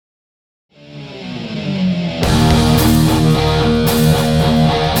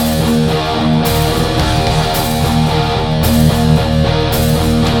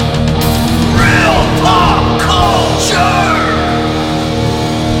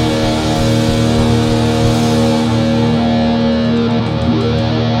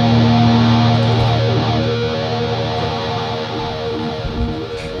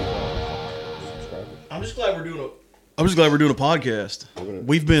I'm just glad we're doing a podcast.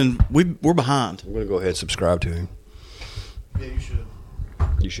 We're behind. I'm gonna go ahead and subscribe to him. Yeah, you should.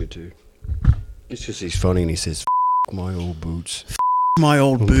 You should too. It's just he's funny and he says, "F my old boots." My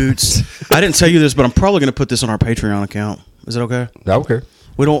old boots. I didn't tell you this, but I'm probably going to put this on our Patreon account. Is that okay? I don't care.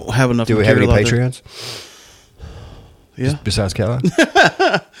 We don't have enough. Do we have any material out Patreons? there. Yeah, Besides Caroline?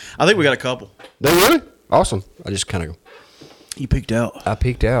 I think we got a couple. No, really? Awesome. I just kind of. You peeked out. I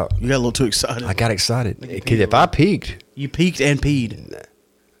peeked out. You got a little too excited. I got excited because if I peeked, You peeked and peed.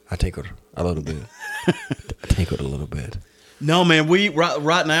 I tinkled a little bit. I tinkled a little bit. No, man.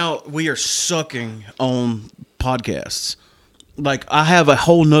 Right now we are sucking on podcasts. Like, I have a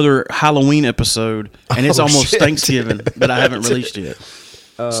whole nother Halloween episode, and it's almost shit. Thanksgiving that I haven't released yet.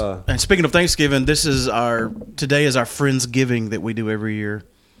 And speaking of Thanksgiving, today is our Friendsgiving that we do every year.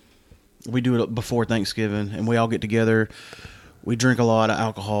 We do it before Thanksgiving, and we all get together. We drink a lot of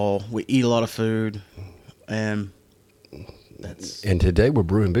alcohol. We eat a lot of food, and And today we're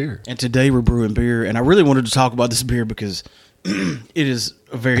brewing beer. And today we're brewing beer, and I really wanted to talk about this beer because it is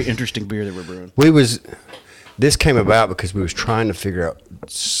a very interesting beer that we're brewing. This came about because we was trying to figure out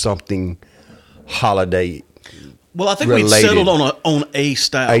something holiday. Well, I think we related. settled on a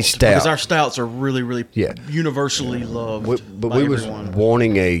stout. A stout. Because our stouts are really, really Yeah. universally loved But by we was everyone.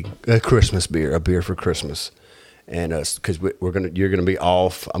 wanting a Christmas beer, a beer for Christmas, and because you're gonna be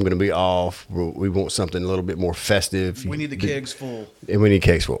off, I'm gonna be off. We want something a little bit more festive. We need the kegs full. And we need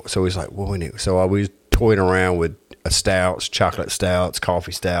kegs full. So it's like, well, we need. So I was toying around with stouts, chocolate stouts,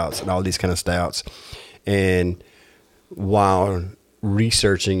 coffee stouts, and all these kind of stouts. And while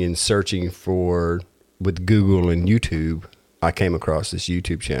researching and searching with Google and YouTube, I came across this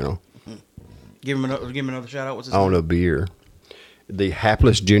YouTube channel Give him another shout out. What's his on name? a beer, the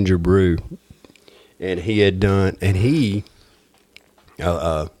Hapless Ginger Brew, and he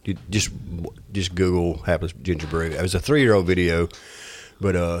you just Google Hapless Ginger Brew. It was a 3-year-old video,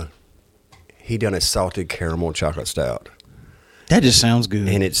 but he done a salted caramel chocolate stout, That just sounds good.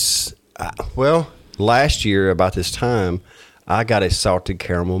 and it's last year about this time, I got a salted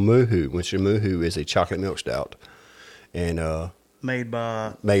caramel Moohoo, which a Moohoo is a chocolate milk stout, and Made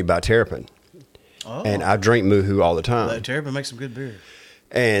by Terrapin. Oh, And I drink Moohoo all the time. Terrapin makes some good beer.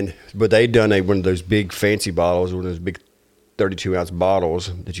 But they done one of those big fancy bottles, one of those big 32-ounce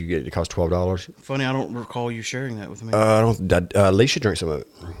bottles that you get. It costs $12. Funny, I don't recall you sharing that with me. Alicia drank some of it,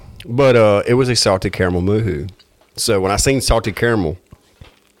 but it was a salted caramel Moohoo. So when I seen salted caramel,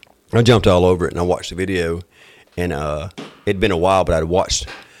 I jumped all over it and I watched the video. And it'd been a while, but I'd watched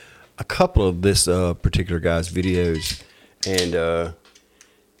a couple of this particular guy's videos, and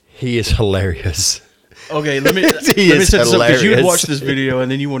he is hilarious. Okay, let me set this up because you had watched this video and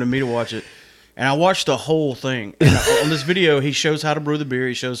then you wanted me to watch it, and I watched the whole thing. And on this video, he shows how to brew the beer.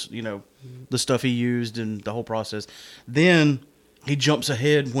 He shows the stuff he used and the whole process. Then he jumps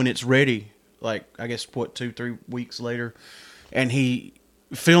ahead when it's ready, like I guess 2-3 weeks later, and he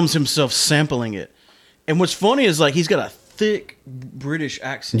films himself sampling it. And what's funny is he's got a thick British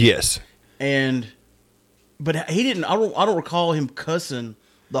accent. Yes, but he didn't. I don't recall him cussing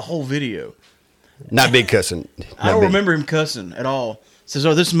the whole video. not big cussing. I don't remember him cussing at all. Says,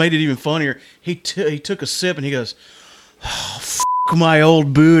 "Oh, this made it even funnier." He took a sip and he goes, "Oh, f my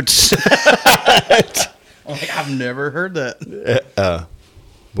old boots." I'm like, I've never heard that.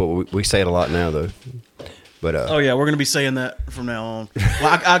 But we say it a lot now, though. But Oh yeah, we're gonna be saying that from now on.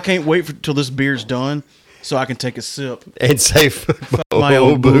 Well, I can't wait till this beer's done so I can take a sip. and say My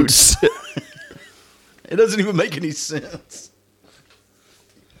old boots. It doesn't even make any sense.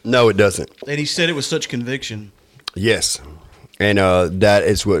 No, it doesn't. And he said it with such conviction. Yes, and that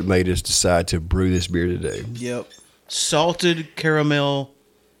is what made us decide to brew this beer today. Yep. Salted caramel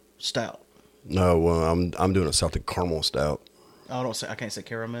stout. No, I'm doing a salted caramel stout. I can't say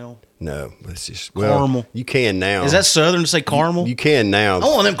caramel. No, it's just Caramel. You can now. Is that Southern to say caramel? You can now. I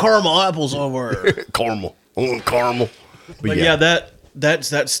want them caramel apples over. Caramel. I want caramel. But yeah,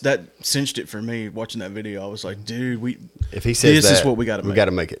 that cinched it for me watching that video. I was like, dude, if he says this is what we got to make. We got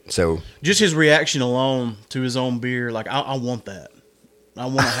to make it. So just his reaction alone to his own beer, like I want that. I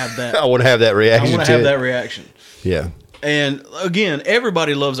want to have that. I want to have that reaction. I want to have that reaction. Yeah. And again,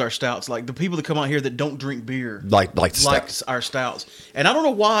 everybody loves our stouts. Like the people that come out here that don't drink beer, Like our stouts. And I don't know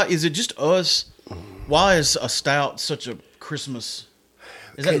why. Is it just us? Why is a stout such a Christmas?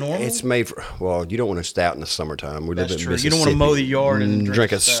 Is that normal? It's made for. Well, you don't want a stout in the summertime. We That's live in true. You don't want to mow the yard and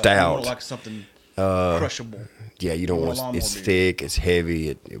drink a You stout. want like something crushable. Yeah, you don't want. It's thick. It's heavy.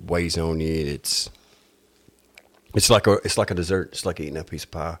 It weighs on you. It's like a dessert. It's like eating a piece of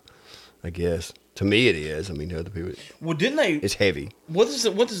pie, I guess. To me, it is. I mean, to other people, Well, didn't they? it's heavy. What is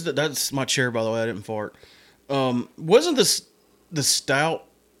the? That's my chair, by the way. I didn't fart. Wasn't the stout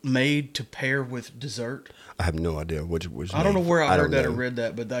made to pair with dessert? I have no idea which I don't know where I heard that or read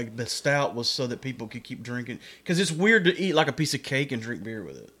that, but like the stout was so that people could keep drinking, because it's weird to eat like a piece of cake and drink beer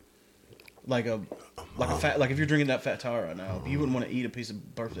with it. Like a fat, like if you're drinking that Fat Tire right now, you wouldn't want to eat a piece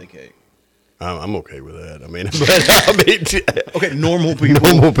of birthday cake. I'm okay with that. I mean, okay, normal people.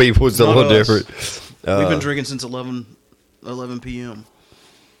 Normal people is a little different. We've been drinking since 11 p.m.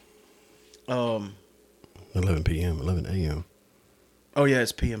 11 p.m., 11 a.m. Oh yeah,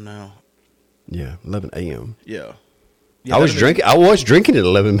 it's p.m. now. Yeah, 11 a.m. Yeah. I was drinking at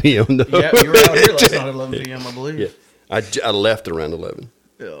 11 p.m. though. Yeah, you were out here last night at 11 p.m. I believe. Yeah, I left around 11.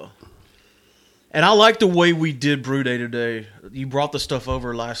 Yeah. And I like the way we did Brew Day today. You brought the stuff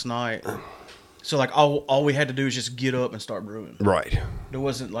over last night. So, like, all we had to do is just get up and start brewing. Right. There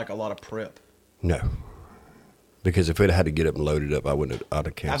wasn't, like, a lot of prep. No. Because if it had to get up and load it up, I'd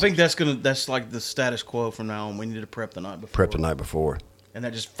have canceled. I think that's like the status quo from now on. We need to prep the night before. Prep the night before. And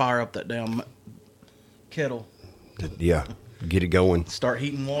that just fire up that damn kettle. Yeah. Get it going. Start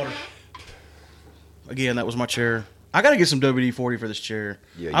heating water. Again, that was my chair. I got to get some WD-40 for this chair.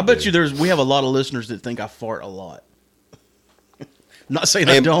 Yeah, I bet you we have a lot of listeners that think I fart a lot. I'm not saying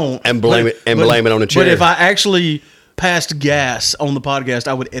I don't. And blame it on the chair. But if I actually passed gas on the podcast,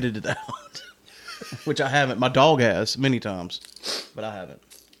 I would edit it out. Which I haven't. My dog has many times, but I haven't.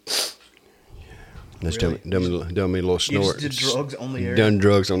 That's really? done me a little snort. You just did drugs on the air? Done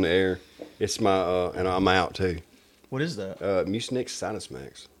drugs on the air. It's my, and I'm out too. What is that? Mucinex Sinus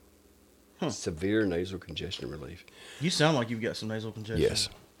Max. Severe nasal congestion relief. You sound like you've got some nasal congestion. Yes.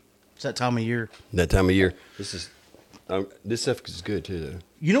 It's that time of year. That time of year. This stuff is good too, though.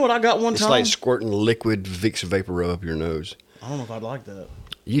 You know what I got one time? It's like squirting liquid Vicks Vapor Rub up your nose. I don't know if I'd like that.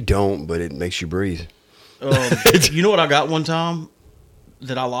 You don't, but it makes you breathe. You know what I got one time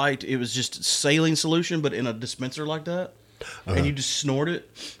that I liked? It was just saline solution, but in a dispenser like that. And you just snort it,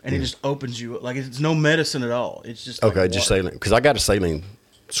 and it just opens you up. Like, it's no medicine at all. It's just like just saline. Because I got a saline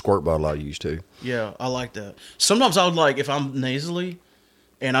squirt bottle I use too. Yeah, I like that. Sometimes I would like, if I'm nasally,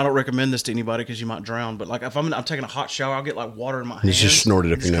 and I don't recommend this to anybody because you might drown, but like if I'm taking a hot shower, I'll get like water in my hands. You just snort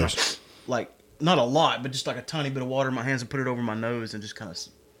it up your nose. Like, not a lot, but just like a tiny bit of water in my hands and put it over my nose and just kind of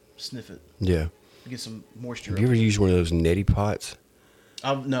sniff it. Yeah. Get some moisture. Have you ever used one of those neti pots?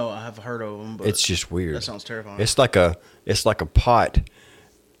 No, I have heard of them, but it's just weird. That sounds terrifying. It's like a pot.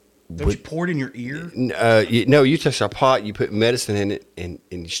 Don't you pour it in your ear? No, you take a pot, you put medicine in it, and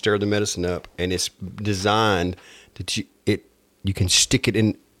you stir the medicine up, and it's designed that you can stick it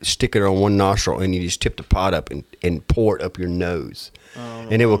on one nostril, and you just tip the pot up and pour it up your nose,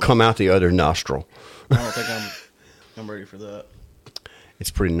 and it will come out the other nostril. I don't think I'm ready for that.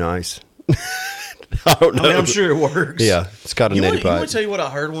 It's pretty nice. I don't know. I mean, I'm sure it works. Yeah, it's got a neti pot. You want to tell you what I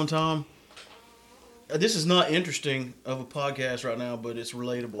heard one time? This is not interesting of a podcast right now, but it's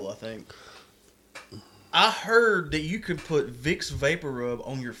relatable, I think. I heard that you could put Vicks Vapor Rub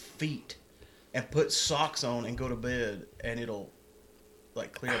on your feet and put socks on and go to bed, and it'll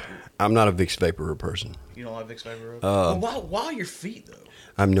like clear up your... I'm not a Vicks Vapor Rub person. You don't like Vicks Vapor Rub? Why your feet, though?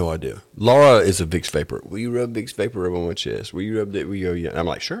 I have no idea. Laura is a Vicks Vapor. Will you rub Vicks Vapor Rub on my chest? Will you rub that? Yeah. I'm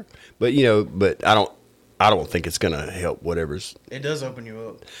like, sure. But, I don't think it's going to help whatever's... It does open you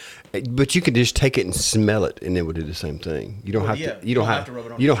up. But you can just take it and smell it, and it will do the same thing. You don't have to. You don't have to rub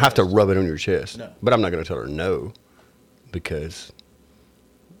it on. You don't have to rub it on your chest. No. But I'm not going to tell her no, because,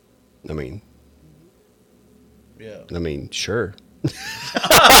 I mean, sure.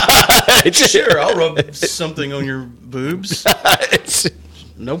 Sure, I'll rub something on your boobs.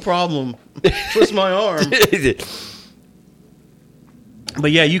 No problem. Twist my arm.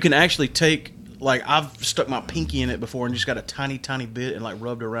 But yeah, you can actually take. Like, I've stuck my pinky in it before and just got a tiny, tiny bit and, like,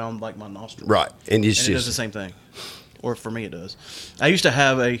 rubbed around, like, my nostril. Right. And it does the same thing. Or for me, it does. I used to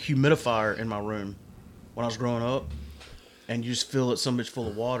have a humidifier in my room when I was growing up. And you just fill it so much full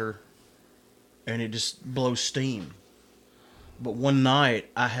of water. And it just blows steam. But one night,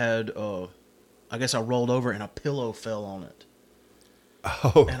 I had, I guess I rolled over and a pillow fell on it.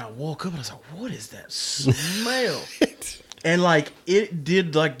 Oh. And I woke up and I was like, what is that smell? And, like, it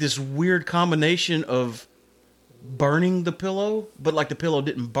did, like, this weird combination of burning the pillow, but, like, the pillow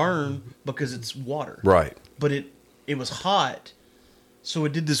didn't burn because it's water. Right. But it was hot, so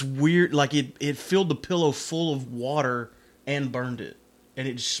it did this weird, like, it filled the pillow full of water and burned it. And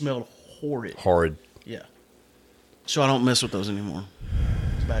it just smelled horrid. Horrid. Yeah. So I don't mess with those anymore.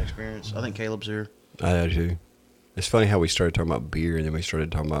 It's a bad experience. I think Caleb's here. I do, too. It's funny how we started talking about beer, and then we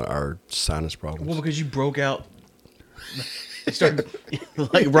started talking about our sinus problems. Well, because you broke out... They started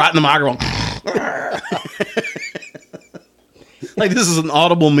like right in the microphone. Like this is an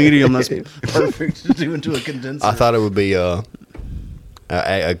audible medium that's perfect to do into a condenser. I thought it would be a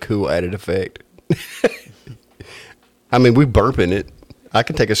cool added effect. I mean, we burping it. I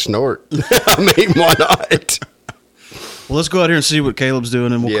can take a snort. I mean, why not? Well, let's go out here and see what Caleb's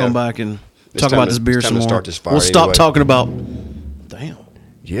doing, and we'll come back and talk about this beer some more. Start this fire we'll stop talking about. Damn.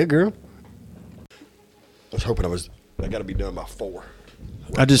 Yeah, girl. I was hoping I got to be done by 4.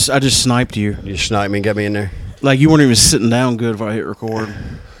 I just sniped you. You sniped me and got me in there. Like you weren't even sitting down good if I hit record.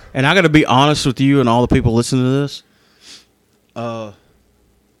 And I got to be honest with you and all the people listening to this. And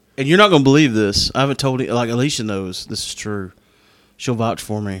you're not going to believe this. I haven't told you. Like Alicia knows this is true. She'll vouch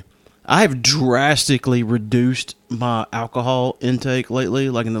for me. I have drastically reduced my alcohol intake lately,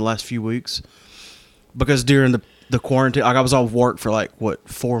 like in the last few weeks, because during the quarantine, like I was off work for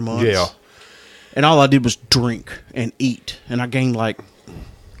 4 months. Yeah. And all I did was drink and eat, and I gained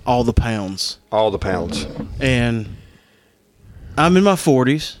all the pounds. All the pounds. And I'm in my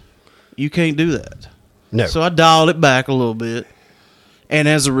 40s. You can't do that. No. So I dialed it back a little bit, and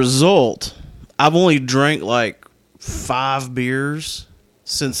as a result, I've only drank 5 beers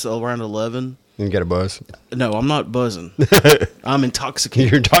since around 11. You got a buzz? No, I'm not buzzing. I'm intoxicated.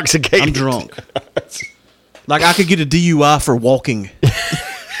 You're intoxicated. I'm drunk. I could get a DUI for walking.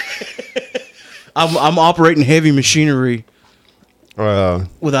 I'm operating heavy machinery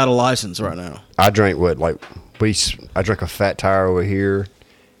without a license right now. I drank I drank a fat tire over here,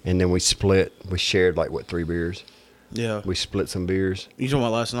 and then we shared 3 beers. Yeah. We split some beers. You talking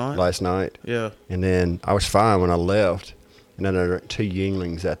about last night? Last night. Yeah. And then I was fine when I left, and then I drank 2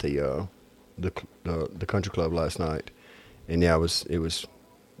 Yuenglings at the country club last night, and I was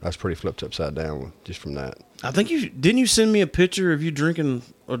pretty flipped upside down just from that. I think didn't you send me a picture of you drinking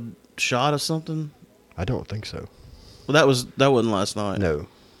a shot of something? I don't think so. Well, that wasn't last night. No.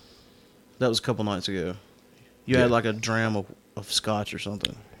 That was a couple nights ago. You had a dram of scotch or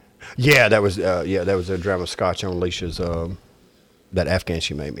something. Yeah, that was a dram of scotch on Alicia's that Afghan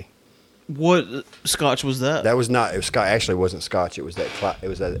she made me. What scotch was that? That was not. It was scotch. Actually, it wasn't scotch. It was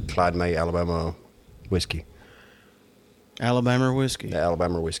that Clyde May Alabama whiskey. Alabama whiskey. The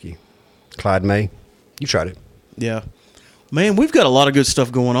Alabama whiskey. Clyde May. You tried it. Yeah. Man, we've got a lot of good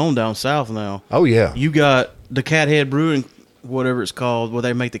stuff going on down south now. Oh yeah. You got the Cathead Brewing, whatever it's called, where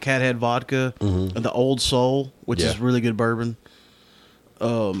they make the Cathead vodka and the Old Soul, which is really good bourbon.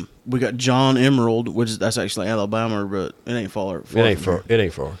 We got John Emerald, that's actually Alabama, but it ain't far. It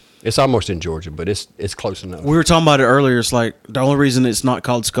ain't far. It's almost in Georgia, but it's close enough. We were talking about it earlier. It's the only reason it's not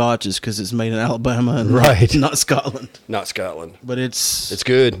called Scotch is because it's made in Alabama and not Scotland. Not Scotland. But it's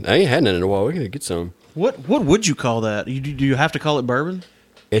good. I ain't had none in a while. We're gonna get some. What would you call that? Do you have to call it bourbon?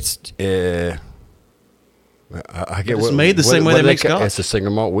 It's I get it's made the same way they make Scotch. It's a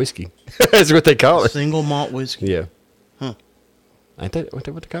single malt whiskey. That's what they call it. Single malt whiskey. Yeah. Huh. Ain't that what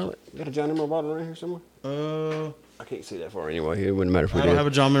they call it? You got a John Emerald bottle right here somewhere? I can't see that far anyway. It wouldn't matter if we I don't have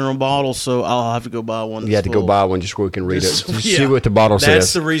a John Mineral bottle, so I'll have to go buy one. You have to go buy one just so we can read it. See Yeah. what the bottle says.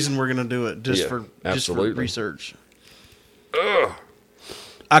 That's the reason we're going to do it, just for research. Ugh.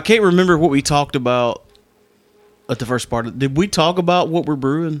 I can't remember what we talked about at the first part. Did we talk about what we're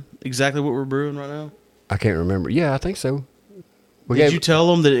brewing? Exactly what we're brewing right now? I can't remember. Yeah, I think so. Did you tell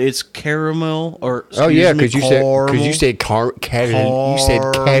them that it's caramel or? Because you said caramel. You said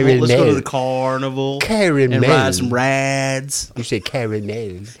caramel. Let's go to the carnival. Caramel. And ride some rides. You said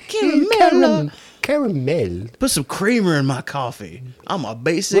caramel. Caramel. Put some creamer in my coffee. I'm a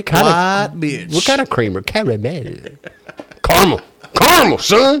basic white bitch. What kind of creamer? Caramel. Caramel,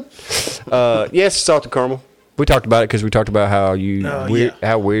 son. Yes, salted caramel. We talked about it because we talked about how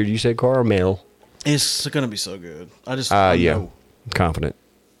how weird you said caramel. It's gonna be so good. I know. I'm confident.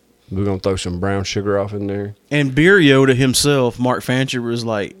 We're going to throw some brown sugar off in there. And Beer Yoda himself, Mark Fancher, was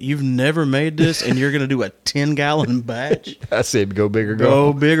like, you've never made this and you're going to do a 10-gallon batch? I said go big or go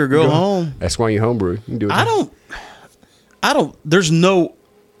home. Go big or go home. That's why you homebrew. You can do it. I don't want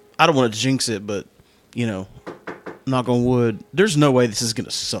to jinx it, but, knock on wood, there's no way this is going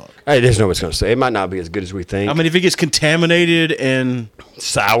to suck. Hey, there's no way it's going to suck. It might not be as good as we think. I mean, if it gets contaminated and...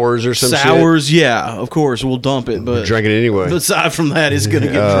 Sours or some shit? Yeah, of course, we'll dump it, but... Drink it anyway. But aside from that, it's going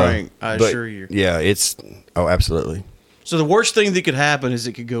to get drank, I assure you. Yeah, absolutely. So the worst thing that could happen is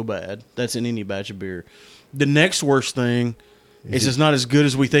it could go bad. That's in any batch of beer. The next worst thing is it's not as good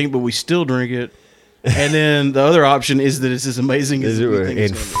as we think, but we still drink it. And then the other option is that it's as amazing as we think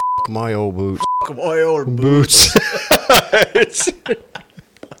it's going to be. My old boots. My old boots.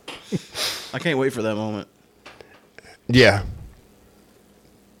 I can't wait for that moment. Yeah.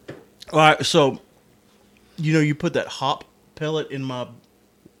 All right, so, you put that hop pellet in my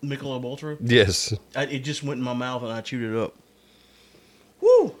Michelob Ultra? Yes. It just went in my mouth and I chewed it up.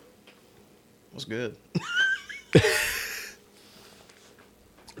 Woo! That's good.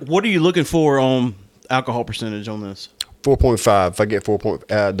 What are you looking for on alcohol percentage on this? 4.5. If I get 4.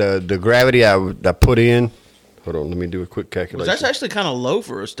 The gravity I put in. Hold on, let me do a quick calculation. That's actually kind of low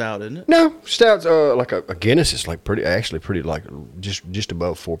for a stout, isn't it? No, stouts like a Guinness is like pretty like just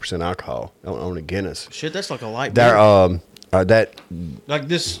above 4% alcohol on a Guinness. Shit, that's like a light beer. That like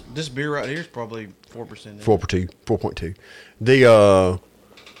this beer right here is probably 4%. 4.2. The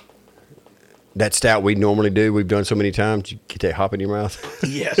that stout we normally do, we've done so many times, you get that hop in your mouth.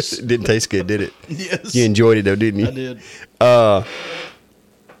 Yes. It didn't taste good, did it? Yes. You enjoyed it though, didn't you? I did.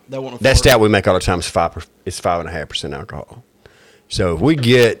 That stout we make all the time is 5.5% alcohol. So if we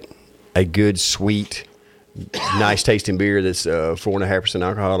get a good, sweet, nice tasting beer that's 4.5%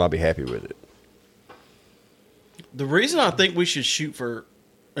 alcohol, I'll be happy with it. The reason I think we should shoot for,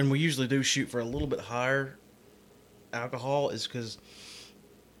 and we usually do shoot for a little bit higher alcohol, is because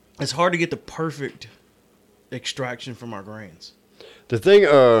it's hard to get the perfect extraction from our grains. The thing,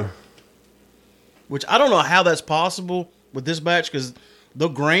 which I don't know how that's possible with this batch, because the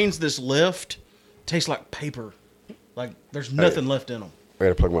grains that's left taste like paper. Like there's nothing left in them. I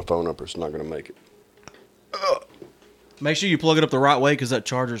gotta plug my phone up or it's not gonna make it. Make sure you plug it up the right way because that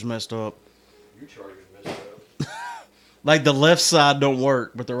charger's messed up. Your charger's messed up. Like the left side don't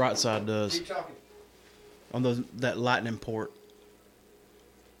work, but the right side does. Keep talking. On that lightning port.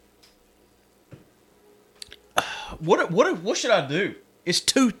 What should I do? It's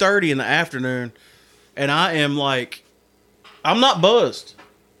 2:30 in the afternoon, and I am like, I'm not buzzed.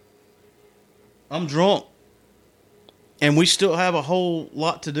 I'm drunk, and we still have a whole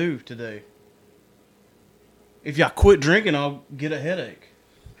lot to do today. If I quit drinking, I'll get a headache.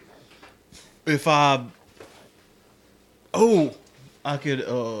 If I could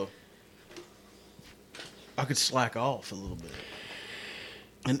slack off a little bit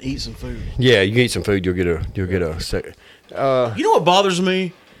and eat some food. Yeah, you eat some food, you'll get a second. You know what bothers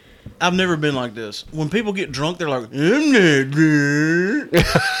me? I've never been like this. When people get drunk, they're like, "I'm not good."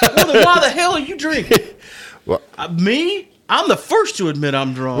 Well, then why the hell are you drinking? Well, Me? I'm the first to admit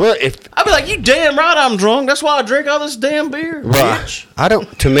I'm drunk. Well, I'd be like, "You damn right I'm drunk. That's why I drink all this damn beer." Well, bitch. I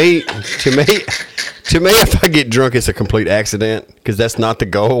don't. To me, if I get drunk, it's a complete accident because that's not the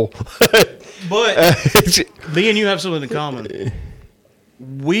goal. But me and you have something in common.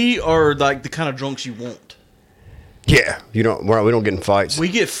 We are like the kind of drunks you want. Yeah, we don't get in fights. We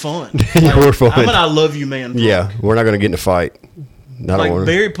get fun. Yeah, we're fun. I'm an I love you man. Drunk. Yeah, we're not going to get in a fight. Like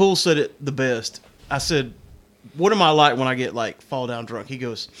Barry Poole said it the best. I said, "What am I like when I get like fall down drunk?" He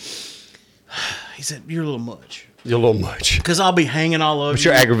said, "You're a little much." You're a little much. Because I'll be hanging all over but you.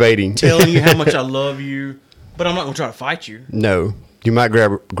 You're aggravating. Telling you how much I love you. But I'm not going to try to fight you. No. You might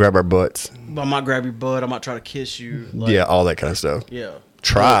grab our butts. I might grab your butt. I might try to kiss you. Yeah, all that kind of stuff. Yeah.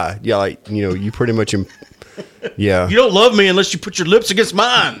 Try. Yeah, like, you pretty much... Yeah. You don't love me unless you put your lips against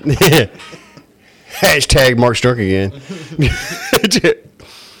mine. Hashtag Mark's drunk again.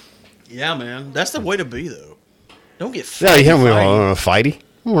 Yeah, man. That's the way to be, though. Don't get fighty. No, you don't want to fighty.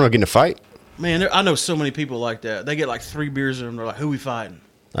 We're not getting a fight. Man, I know so many people like that. They get like 3 beers in them. They're like, "Who we fighting?"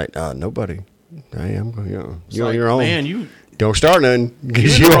 Like, nobody. I am. You're on your own. Man, you don't start nothing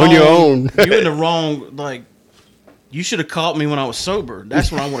because you're on your own. You're in the wrong. Like, you should have caught me when I was sober.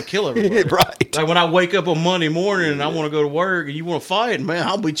 That's when I want to kill everybody. Right. Like when I wake up on Monday morning and I want to go to work and you want to fight, man,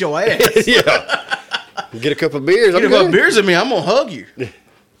 I'll beat your ass. Yeah. Get a couple of beers. Get a couple of beers in me. I'm gonna hug you.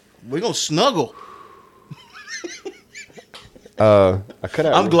 We're gonna snuggle. I cut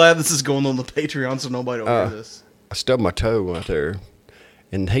out. I'm glad this is going on the Patreon so nobody will hear this. I stubbed my toe out there,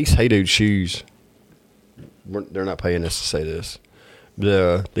 and these Hey Dude shoes. They're not paying us to say this.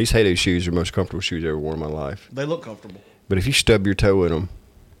 These Hey Dude shoes are the most comfortable shoes I've ever worn in my life. They look comfortable. But if you stub your toe in them,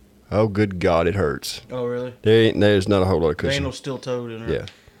 oh good God, it hurts. Oh really? There's not a whole lot of cushion. There ain't no steel toed in there. Yeah.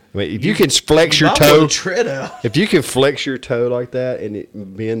 I mean, if you can flex your toe, tread out. If you can flex your toe like that and it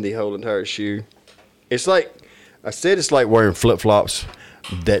bend the whole entire shoe, it's like I said. It's like wearing flip flops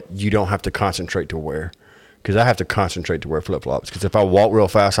that you don't have to concentrate to wear. Because I have to concentrate to wear flip flops. Because if I walk real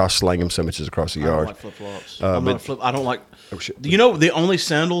fast, I'll sling them some inches across the yard. I don't like flip flops. I don't like. Oh, shit. You know, the only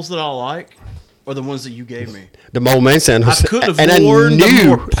sandals that I like are the ones that you gave me. The Old Man sandals. I could have worn the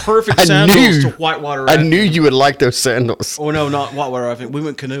more perfect sandals to Whitewater Rafting. I knew you would like those sandals. Oh no, not Whitewater Rafting. We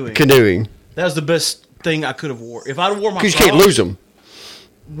went canoeing. That was the best thing I could have wore. If I'd have worn my Crocs, because you can't lose them.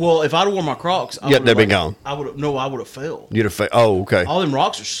 Well, if I'd have worn my Crocs, they'd been gone. I would have failed. You'd have failed. Oh, okay. All them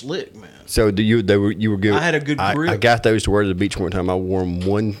rocks are slick, man. So you were good. I had a good grip. I got those to wear to the beach one time. I wore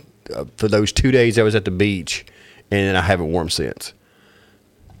them for those 2 days I was at the beach, and I haven't worn them since.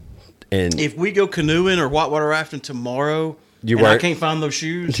 And if we go canoeing or whitewater rafting tomorrow, I can't find those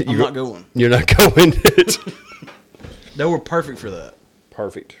shoes, I'm not going. You're not going. They were perfect for that.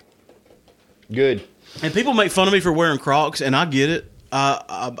 Perfect. Good. And people make fun of me for wearing Crocs, and I get it.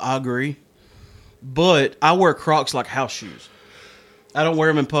 I agree. But I wear Crocs like house shoes. I don't wear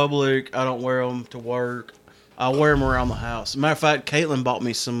them in public. I don't wear them to work. I wear them around the house. As a matter of fact, Caitlin bought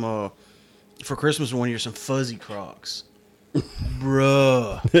me some, for Christmas one year, some fuzzy Crocs.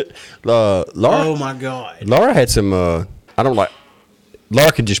 Bruh. Laura, oh, my God. Laura had some, I don't like,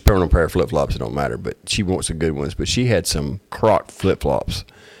 Laura can just put on a pair of flip-flops. It don't matter, but she wants the good ones. But she had some Croc flip-flops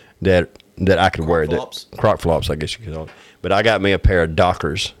that I could wear. Croc flops, I guess you could call it. But I got me a pair of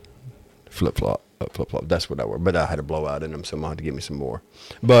Dockers flip-flop. That's what I wear. But I had a blowout in them, so I'm going to have to get me some more.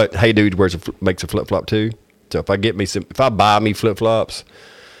 But Hey Dude makes a flip-flop too. So if I buy me flip-flops,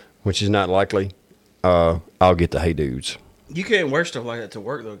 which is not likely, I'll get the Hey Dudes. You can't wear stuff like that to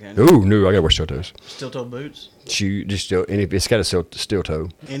work, though, can you? Ooh, no, I got to wear steel toes. Steel-toe boots? It's got a steel toe.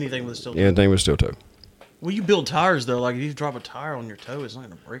 Anything with a steel toe? Anything with steel toe. Well, you build tires, though. Like, if you drop a tire on your toe, it's not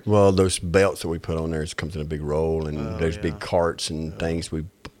going to break. Well, those belts that we put on there, it comes in a big roll, and there's big carts and things we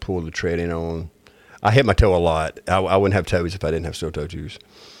pull the tread in on. I hit my toe a lot. I wouldn't have toes if I didn't have steel toe shoes.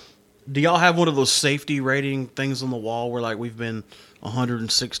 Do y'all have one of those safety rating things on the wall where, like, we've been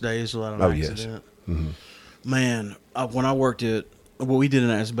 106 days without an accident? Yes. Mm-hmm. Man, when I worked we did an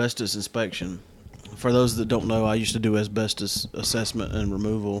asbestos inspection. For those that don't know, I used to do asbestos assessment and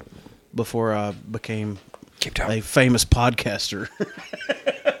removal before I became a famous podcaster.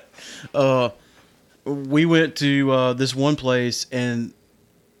 We went to this one place, and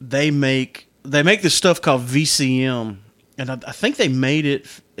they make this stuff called VCM, and I think they made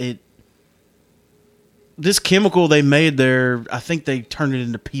it. This chemical they made there, I think they turned it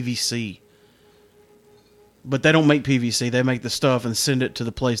into PVC. But they don't make PVC. They make the stuff and send it to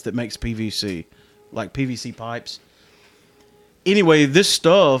the place that makes PVC, like PVC pipes. Anyway, this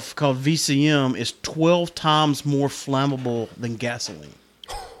stuff called VCM is 12 times more flammable than gasoline.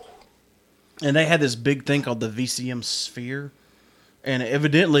 And they had this big thing called the VCM sphere. And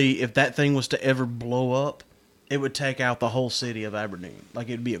evidently, if that thing was to ever blow up, it would take out the whole city of Aberdeen. Like,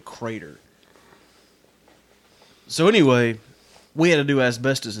 it'd be a crater. So anyway, we had to do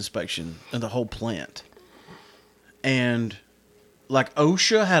asbestos inspection of the whole plant. And, like,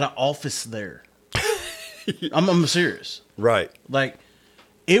 OSHA had an office there. I'm serious. Right. Like,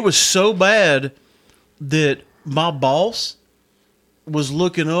 it was so bad that my boss was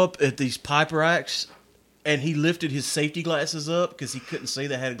looking up at these pipe racks, and he lifted his safety glasses up because he couldn't see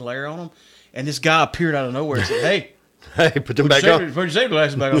they had a glare on them. And this guy appeared out of nowhere and said, hey, put them back on. Put your safety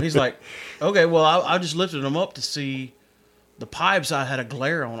glasses back on. He's like, okay, well, I just lifted them up to see the pipes. I had a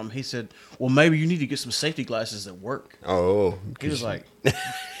glare on them. He said, well, maybe you need to get some safety glasses that work. Oh. He was like,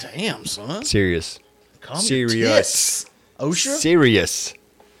 damn, son. Serious. Serious. OSHA? Serious.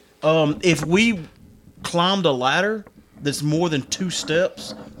 If we climbed a ladder that's more than 2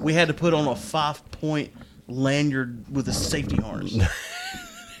 steps, we had to put on a 5-point lanyard with a safety harness.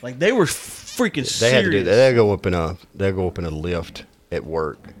 Like, they were freaking serious. They had to do that. They'll go up in a lift at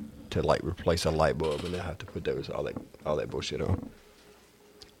work to, like, replace a light bulb, and they'll have to put all that bullshit on.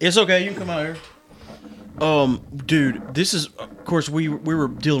 It's okay. You can come out here. Dude, this is, of course, we were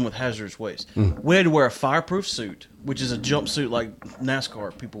dealing with hazardous waste. We had to wear a fireproof suit, which is a jumpsuit like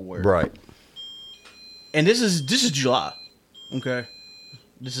NASCAR people wear. Right. And this is July. Okay.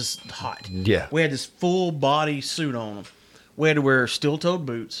 This is hot. Yeah. We had this full body suit on. We had to wear steel-toed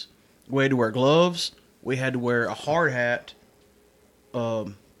boots. We had to wear gloves. We had to wear a hard hat,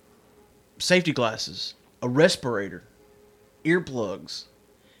 safety glasses, a respirator, earplugs.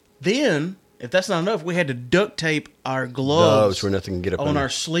 Then, if that's not enough, we had to duct tape our gloves where nothing can get up on our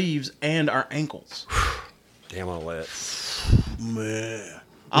sleeves and our ankles. Damn all that. Man,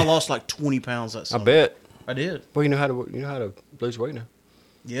 I lost like 20 pounds that summer. I bet. I did. Well, you know how to lose weight now.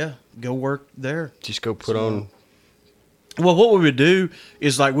 Yeah, go work there. Just go put on. Well, what we would do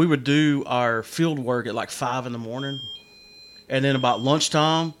is, like, we would do our field work at like 5 in the morning, and then about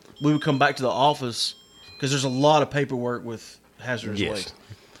lunchtime we would come back to the office because there's a lot of paperwork with hazardous waste.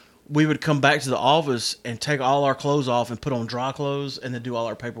 We would come back to the office and take all our clothes off and put on dry clothes and then do all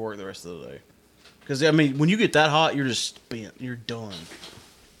our paperwork the rest of the day. Because, I mean, when you get that hot, you're just spent. You're done.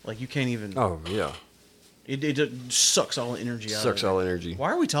 Like, you can't even... Oh, yeah. It just sucks all the energy out of it. Sucks all energy.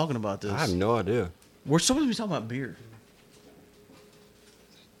 Why are we talking about this? I have no idea. We're supposed to be talking about beer.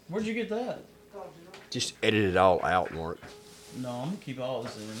 Where'd you get that? Just edit it all out, Mark. No, I'm going to keep all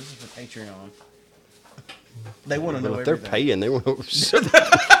this in. This is for Patreon. They want to know if they're everything. paying, they want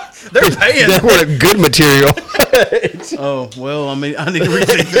They're paying. They want a good material. Oh, well, I mean, I need to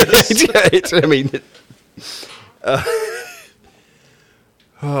rethink this.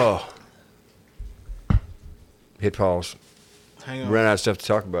 Oh. Hit pause. Hang on. Ran out of stuff to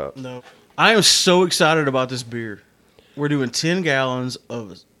talk about. No. I am so excited about this beer. We're doing 10 gallons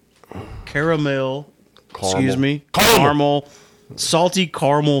of caramel. Salty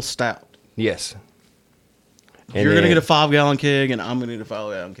caramel stout. Yes. And you're going to get a 5-gallon keg, and I'm going to get a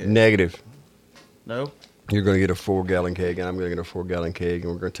 5-gallon keg. Negative. No? You're going to get a 4-gallon keg, and I'm going to get a 4-gallon keg,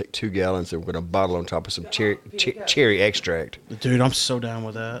 and we're going to take 2 gallons, and we're going to bottle on top of some cherry extract. Dude, I'm so down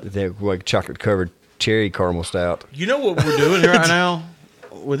with that. They're like chocolate-covered cherry caramel stout. You know what we're doing right now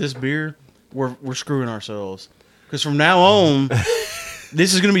with this beer? We're screwing ourselves. Because from now on,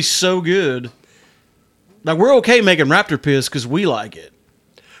 this is going to be so good. Like, we're okay making Raptor Piss because we like it.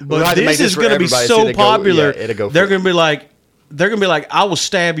 But this is going to be so popular. They're going to be like, I will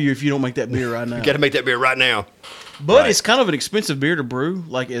stab you if you don't make that beer right now. You got to make that beer right now. But it's kind of an expensive beer to brew,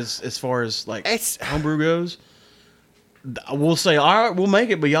 like as far as like homebrew goes. We'll say, all right, we'll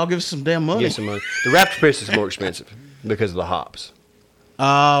make it, but y'all give us some damn money. Get some money. The Raptor Piss is more expensive because of the hops.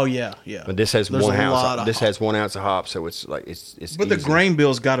 Oh yeah. But this has 1 ounce. This has 1 ounce of hops, so it's like it's. But easy. the grain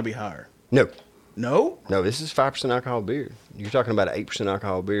bill's got to be higher. No. This is 5% alcohol beer. You're talking about an 8%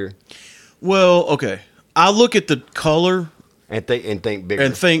 alcohol beer. Well, okay. I look at the color and think bigger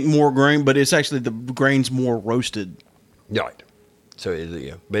and think more grain, but it's actually the grain's more roasted. Right. So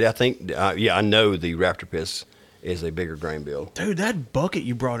yeah, but I think I know the Raptor Piss is a bigger grain bill. Dude, that bucket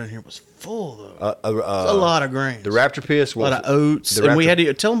you brought in here was full though. It's a lot of grains. The Raptor Piss, a lot of oats, and we had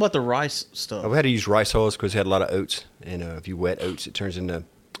to tell them about the rice stuff. We had to use rice hulls because it had a lot of oats, and if you wet oats, it turns into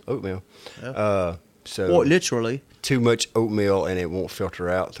oatmeal. Yeah. So literally too much oatmeal, and it won't filter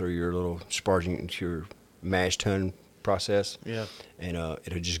out through your little sparging into your mash tun process. Yeah, and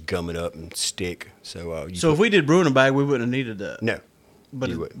it'll just gum it up and stick. So if we did brew in a bag, we wouldn't have needed that. No.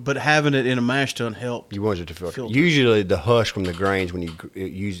 But having it in a mash tun helped. You wanted it to filter. Usually, the hush from the grains when you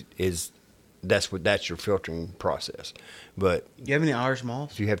use that's your filtering process. But do you have any Irish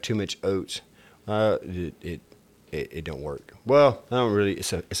malts? If you have too much oats, it don't work. Well, I don't really.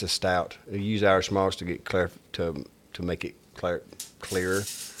 It's a stout. You use Irish malts to get to make it clearer.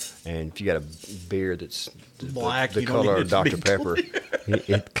 And if you got a beer that's black, the color of Dr. Pepper,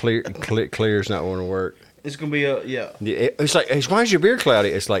 it clear's not going to work. It's gonna be It's like, why is your beer cloudy?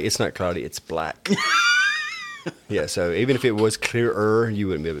 It's like, it's not cloudy, it's black. Yeah, so even if it was clearer, you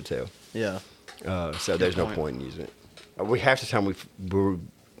wouldn't be able to tell. Yeah. So there's no point in using it. We half the time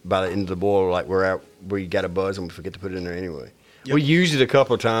by the end of the boil, like we're out where you got a buzz and we forget to put it in there anyway. Yep. We used it a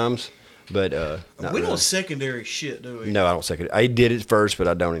couple of times, but we don't secondary shit, do we? No, I don't secondary. I did it first, but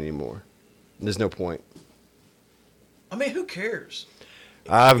I don't anymore. There's no point. I mean, who cares?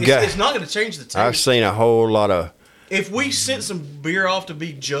 It's not going to change the taste. I've seen a whole lot of. If we sent some beer off to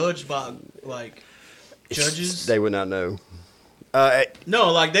be judged by judges, they would not know.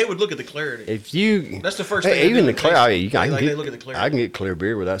 No, like they would look at the clarity. That's the first thing. Even the clarity, they look at the clarity. I can get clear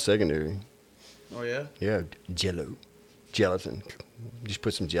beer without secondary. Oh yeah. Yeah, gelatin. Just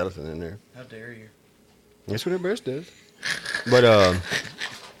put some gelatin in there. How dare you? That's what everybody else does.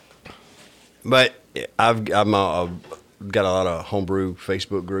 But I've got a lot of homebrew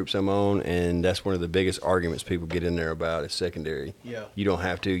Facebook groups I'm on, and that's one of the biggest arguments people get in there about is secondary. Yeah. You don't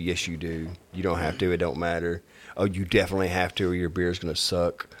have to. Yes, you do. You don't have to. It don't matter. Oh, you definitely have to, or your beer's going to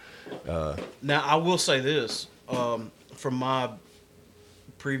suck. Now, I will say this. From my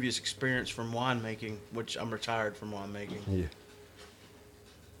previous experience from winemaking, which I'm retired from winemaking. Yeah.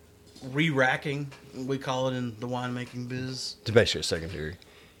 Re-racking, we call it in the winemaking biz. It's basically a secondary.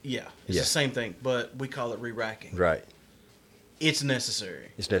 Yeah, it's the same thing, but we call it re-racking. Right. It's necessary.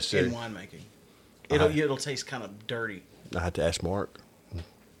 It's necessary in winemaking. It'll taste kind of dirty. I had to ask Mark.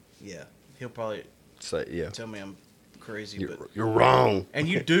 Yeah, he'll probably tell me I'm crazy, but you're wrong. And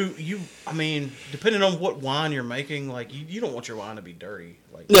I mean, depending on what wine you're making, like you don't want your wine to be dirty.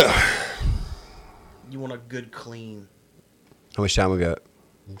 Like no. You want a good clean. How much time we got?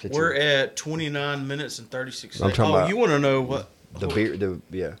 We're at 29 minutes and 36 seconds. I'm talking about you want to know what? The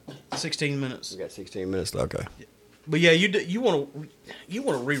beer, 16 minutes. We got 16 minutes. Okay. But yeah, you want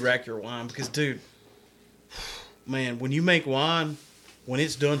to re-rack your wine because, dude, man, when you make wine, when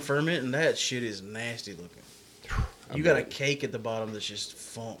it's done fermenting, that shit is nasty looking. You got a cake at the bottom that's just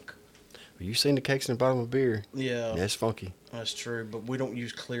funk. Have you seen the cakes in the bottom of beer? Yeah. That's funky. That's true, but we don't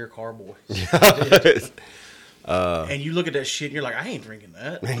use clear carboys. And you look at that shit and you're like, I ain't drinking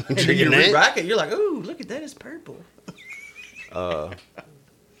that. And then you re-rack it, you're like, ooh, look at that, it's purple.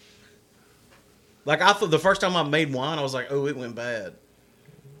 Like I thought the first time I made wine, I was like, oh, it went bad.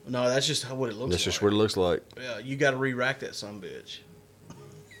 No, that's just what it looks like. That's just what it looks like. Yeah, you got to re-rack that son bitch.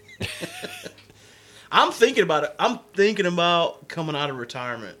 I'm thinking about it. I'm thinking about coming out of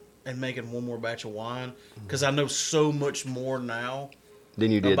retirement and making one more batch of wine because I know so much more now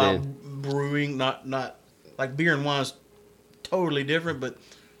than you did about then. brewing. Not like beer and wine is totally different, but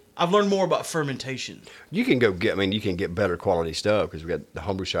I've learned more about fermentation. You can go get. I mean, you can get better quality stuff because we got the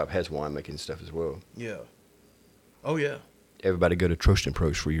homebrew shop has winemaking stuff as well. Yeah. Oh yeah. Everybody go to Trost &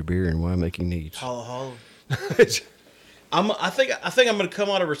 Prost for your beer and winemaking needs. Holla holla. I think I'm going to come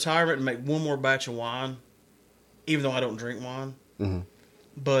out of retirement and make one more batch of wine, even though I don't drink wine. Mm-hmm.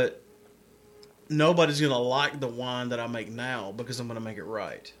 But nobody's going to like the wine that I make now because I'm going to make it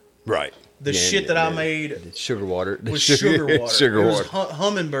right. Right. The shit that I made sugar water. Was sugar water. Sugar it water. was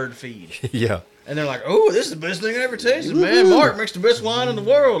hummingbird feed. Yeah. And they're like, "Oh, this is the best thing I ever tasted, man. Mark makes the best wine in the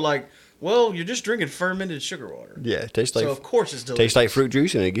world." Like, well, you're just drinking fermented sugar water. Yeah, it tastes like. So of course it's delicious. Tastes like fruit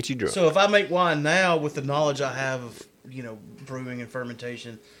juice and it gets you drunk. So if I make wine now with the knowledge I have of brewing and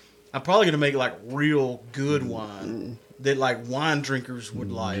fermentation, I'm probably going to make like real good wine that like wine drinkers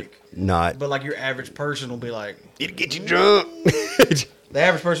would like. Not. But like your average person will be like, it'll get you drunk. The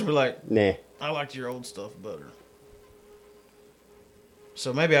average person will be like, nah. I liked your old stuff better.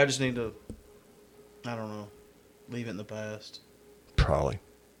 So maybe I just need to, I don't know, leave it in the past. Probably.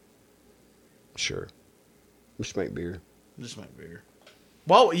 Sure. Just make beer. Just make beer.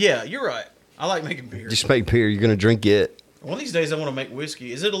 Well, yeah, you're right. I like making beer. Just make beer. You're going to drink it. One of these days I want to make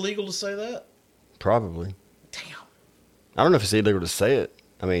whiskey. Is it illegal to say that? Probably. Damn. I don't know if it's illegal to say it.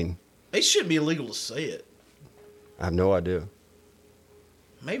 I mean. It shouldn't be illegal to say it. I have no idea.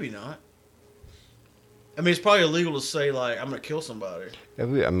 Maybe not. I mean, it's probably illegal to say, like, I'm going to kill somebody. I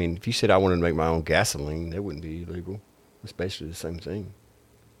mean, if you said I wanted to make my own gasoline, that wouldn't be illegal. It's basically the same thing.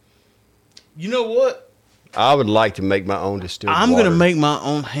 You know what? I would like to make my own distilled water. I'm going to make my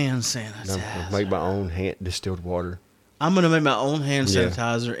own hand sanitizer. Make my own distilled water. I'm going to make my own hand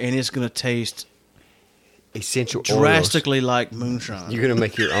sanitizer, and it's going to taste essential drastically oils. Like moonshine. You're going to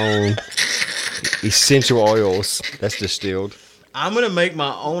make your own essential oils. That's distilled. I'm going to make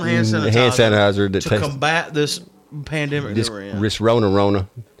my own hand sanitizer, to combat this pandemic that we're in. This Rona.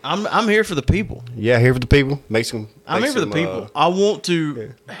 I'm here for the people. Yeah, here for the people. I'm here for the people. I want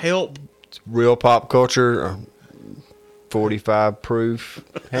to help. It's real pop culture, 45 proof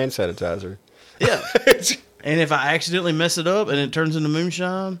hand sanitizer. Yeah. And if I accidentally mess it up and it turns into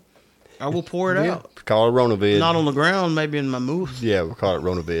moonshine, I will pour it out. Call it Ronavid. Not on the ground, maybe in my mouth. Yeah, we'll call it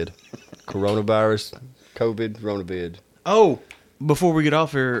Ronavid. Coronavirus, COVID, Ronavid. Oh, before we get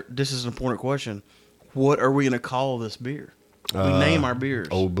off here, this is an important question. What are we going to call this beer? We name our beers.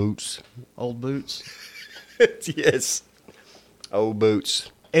 Old Boots. Old Boots? Yes. Old Boots.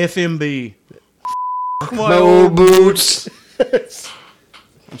 FMB. My old boots.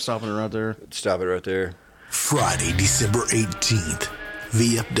 I'm stopping it right there. Stop it right there. Friday, December 18th.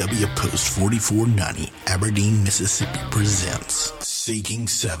 VFW Post 4490, Aberdeen, Mississippi presents Seeking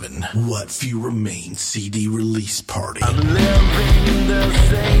 7, What Few Remain CD release party.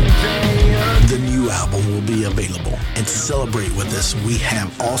 The new album will be available, and to celebrate with us, we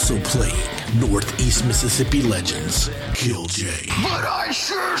have also played Northeast Mississippi legends, Kill J. But I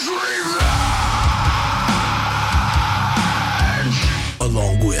sure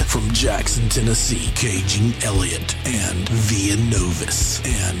along with from Jackson, Tennessee, Caging Elliott and Via Novus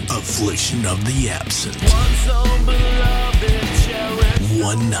and Affliction of the Absent.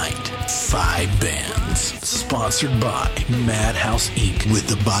 One night, 5 bands, sponsored by Madhouse Inc. with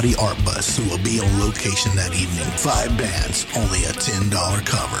the Body Art Bus, who will be on location that evening. 5 bands, only a $10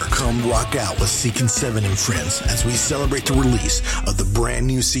 cover. Come rock out with Seeking 7 and friends as we celebrate the release of the brand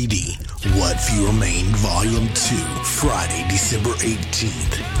new CD, What Few Remain, Volume 2, Friday, December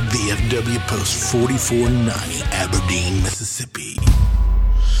 18th, VFW Post 4490, Aberdeen, Mississippi.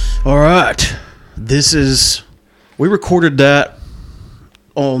 All right. We recorded that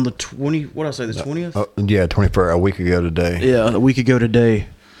on the 20th. What did I say, the 20th? Yeah, 21st, a week ago today. Yeah, a week ago today.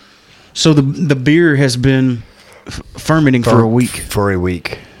 So the beer has been fermenting for a week. For a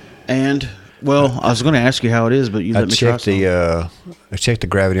week. And, well, I was going to ask you how it is, but you let me try some. I checked the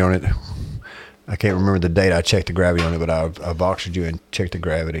gravity on it. I can't remember the date I checked the gravity on it, but I've oxygened you and checked the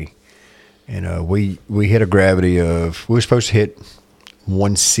gravity. And we hit a gravity of, we were supposed to hit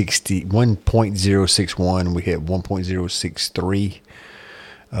 1.061. We hit 1.063.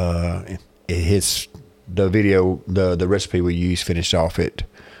 It hits the video, the recipe we used finished off at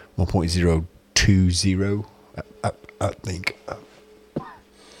 1.020. I think.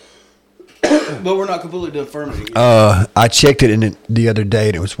 But we're not completely done fermenting. I checked it the other day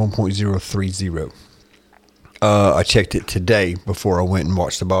and it was 1.030. I checked it today before I went and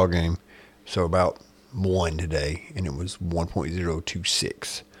watched the ball game. So about 1 today, and it was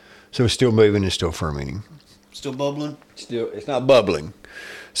 1.026. So it's still moving and still fermenting. Still bubbling? Still, it's not bubbling.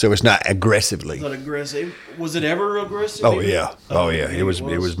 So it's not aggressively. Not aggressive. Was it ever aggressive? Oh yeah. Oh yeah. It was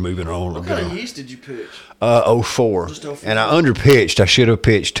moving on. What kind of yeast did you pitch? 04. Just 04. And I underpitched. I should have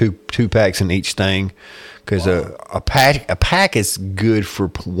pitched two packs in each thing, because a pack is good for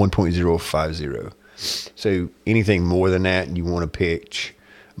 1.050. So anything more than that, you want to pitch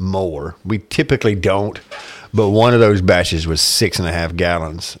more. We typically don't, but one of those batches was 6.5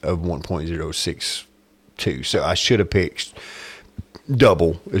 gallons of 1.062. So I should have pitched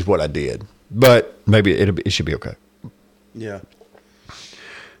double is what I did, but maybe it should be okay. Yeah.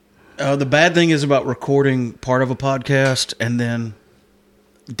 The bad thing is about recording part of a podcast and then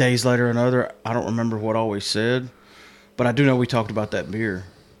days later another. I don't remember what I always said, but I do know we talked about that beer.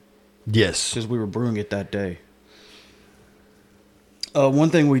 Yes, because we were brewing it that day. One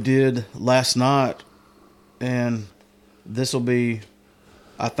thing we did last night, and this will be,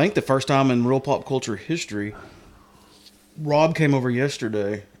 I think, the first time in real pop culture history. Rob came over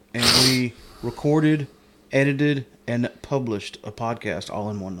yesterday, and we recorded, edited, and published a podcast all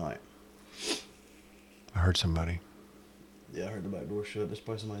in one night. I heard somebody. Yeah, I heard the back door shut. There's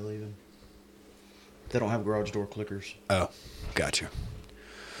probably somebody leaving. They don't have garage door clickers. Oh, gotcha.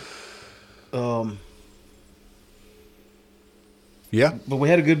 Yeah, but we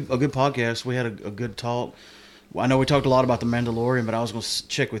had a good podcast. We had a good talk. I know we talked a lot about The Mandalorian, but I was going to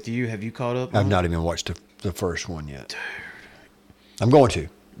check with you. Have you caught up? I've not even watched the first one yet. Dude. I'm going to.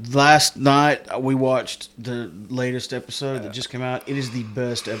 Last night, we watched the latest episode that just came out. It is the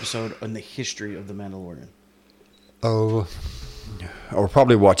best episode in the history of The Mandalorian. Oh, I'll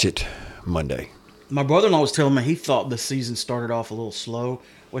probably watch it Monday. My brother-in-law was telling me he thought the season started off a little slow,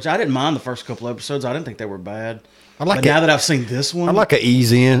 which I didn't mind the first couple episodes. I didn't think they were bad. But now that I've seen this one, I like an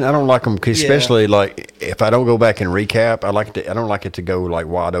ease in. I don't like them, especially like if I don't go back and recap. I don't like it to go like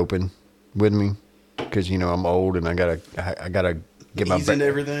wide open with me, because I'm old and I gotta get my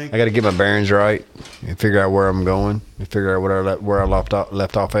everything. I gotta get my bearings right and figure out where I'm going and figure out where I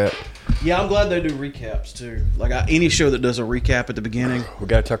left off at. Yeah, I'm glad they do recaps too. Like any show that does a recap at the beginning. We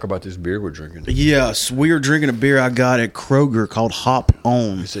got to talk about this beer we're drinking. Yes, we are drinking a beer I got at Kroger called Hop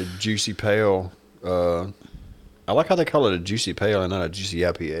On. It's a juicy pale. I like how they call it a juicy pale and not a juicy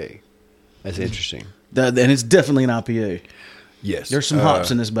IPA. That's interesting. And it's definitely an IPA. Yes. There's some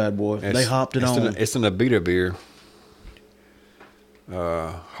hops in this bad boy. They hopped it on. It's an Abita beer.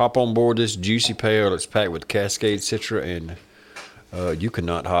 Hop on board this juicy pale. It's packed with Cascade Citra and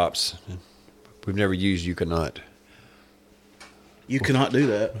Euconaut hops. We've never used Euconaut. You cannot do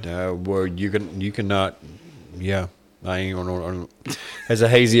that. Well, you cannot. Yeah, I ain't gonna. Has a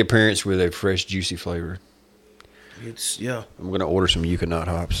hazy appearance with a fresh, juicy flavor. I'm gonna order some Euconaut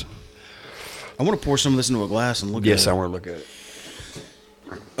hops. I want to pour some of this into a glass and look at it. Yes, I want to look at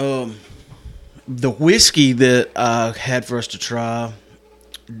it. The whiskey that I had for us to try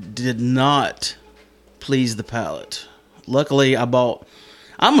did not please the palate. Luckily,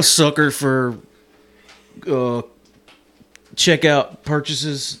 I'm a sucker for checkout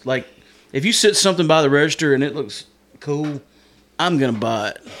purchases. Like, if you sit something by the register and it looks cool, I'm going to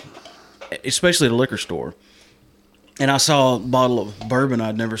buy it, especially at a liquor store. And I saw a bottle of bourbon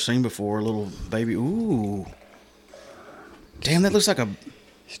I'd never seen before, a little baby. Ooh. Damn, that looks like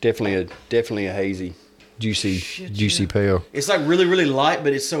It's definitely a hazy, juicy pale. It's like really, really light,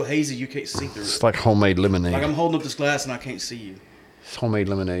 but it's so hazy you can't see through it. It's like homemade lemonade. Like I'm holding up this glass and I can't see you. It's homemade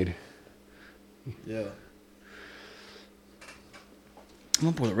lemonade. Yeah. I'm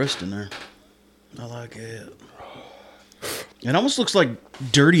going to pour the rest in there. I like it. It almost looks like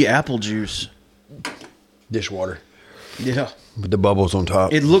dirty apple juice. Dishwater. Yeah. With the bubbles on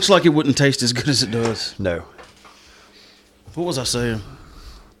top. It looks like it wouldn't taste as good as it does. No. What was I saying?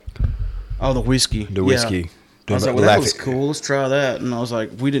 Oh, the whiskey. The whiskey. I was like, well, that was cool. Let's try that. And I was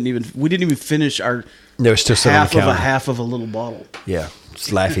like, we didn't even finish our half of a little bottle. Yeah. It's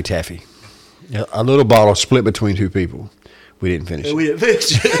Laffy Taffy. A little bottle split between two people. We didn't finish it. We didn't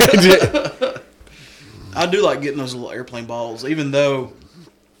finish it. I do like getting those little airplane bottles, even though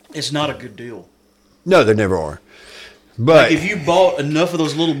it's not a good deal. No, they never are. But like if you bought enough of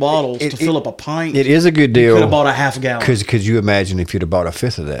those little bottles to fill up a pint, it is a good deal. You could have bought a half gallon. Because could you imagine if you'd have bought a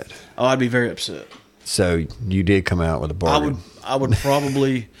fifth of that? Oh, I'd be very upset. So you did come out with a bargain. I would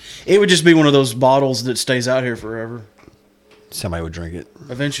probably. It would just be one of those bottles that stays out here forever. Somebody would drink it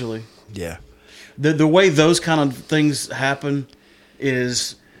eventually. Yeah. The way those kind of things happen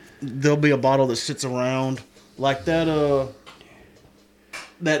is there'll be a bottle that sits around like that.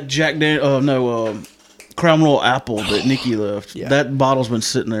 That Crown Royal apple that Nikki left. Yeah. That bottle's been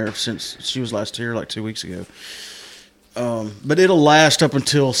sitting there since she was last here, like 2 weeks ago. But it'll last up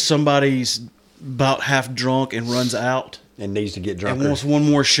until somebody's about half drunk and runs out and needs to get drunk and wants one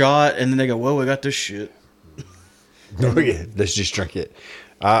more shot, and then they go, "Well, we got this shit." Let's just drink it.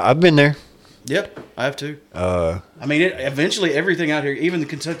 I've been there. Yep, I have too. I mean, eventually everything out here, even the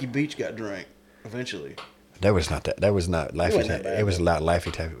Kentucky Beach, got drank. Eventually, that was not Laffy Taffy. It was not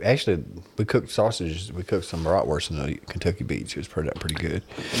Laffy Taffy. Actually, we cooked sausages. We cooked some bratwurst in the Kentucky Beach. It was pretty good.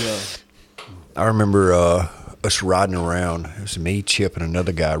 Yeah. I remember us riding around. It was me, Chip, and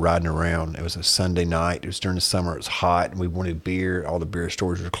another guy riding around. It was a Sunday night. It was during the summer. It was hot, and we wanted beer. All the beer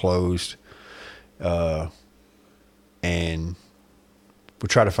stores were closed. And we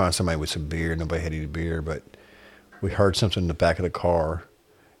tried to find somebody with some beer. Nobody had any beer, but we heard something in the back of the car,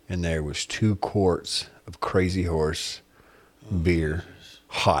 and there was 2 quarts of Crazy Horse beer,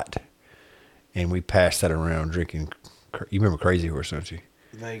 hot. And we passed that around drinking. You remember Crazy Horse, don't you?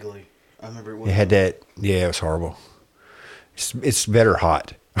 Vaguely. I remember it had that. Yeah, it was horrible. It's better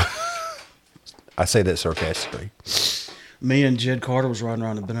hot. I say that sarcastically. Me and Jed Carter was riding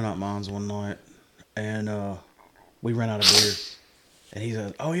around the Mennonite Mines one night, and we ran out of beer. And he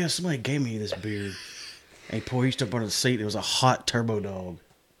said, "Oh yeah, somebody gave me this beer." And he reached up under the seat. It was a hot Turbo Dog.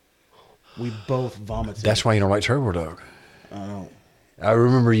 We both vomited. That's why you don't like Turbo Dog. I know. I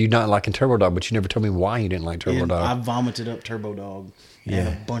remember you not liking Turbo Dog, but you never told me why you didn't like Turbo Dog. I vomited up Turbo Dog and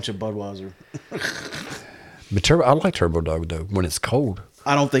a bunch of Budweiser. But I like Turbo Dog though when it's cold.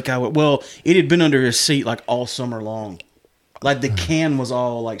 I don't think I would. Well, it had been under his seat like all summer long. Like the can was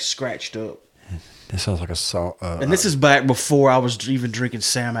all like scratched up. That sounds like a song. And this is back before I was even drinking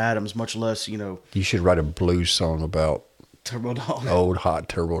Sam Adams, much less, you know. You should write a blues song about Turbo Dog. Old hot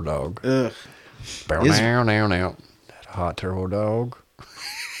Turbo Dog. Ugh. Now. That hot Turbo Dog.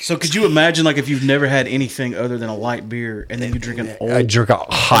 So could you imagine, like, if you've never had anything other than a light beer, and then you drink an old... I drink a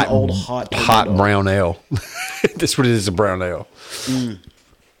hot brown ale. That's what it is, a brown ale.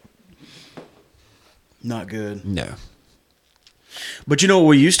 Not good. No. But you know what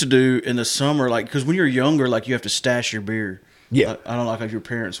we used to do in the summer, like, because when you're younger, like, you have to stash your beer. Yeah. I don't know, like, if your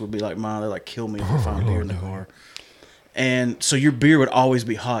parents would be like mine, they'd, like, kill me if I find beer in the car. And so your beer would always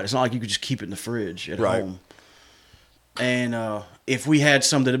be hot. It's not like you could just keep it in the fridge at home. And if we had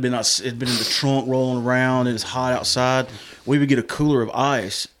some that had been in the trunk rolling around and it's hot outside, we would get a cooler of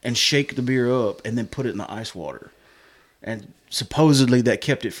ice and shake the beer up and then put it in the ice water. And supposedly that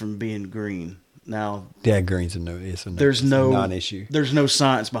kept it from being green. Now, green's it's a non-issue. There's no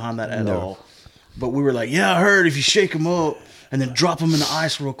science behind that at all. But we were like, yeah, I heard if you shake them up and then drop them in the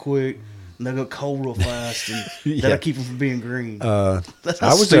ice real quick, and they'll go cold real fast, and that'll keep them from being green. That's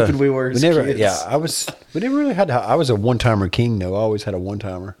how stupid we were as kids. Yeah, we never really had. I was a one-timer king, though. I always had a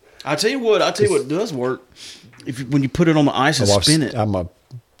one-timer. I'll tell you what does work. When you put it on the ice and spin it. I'm a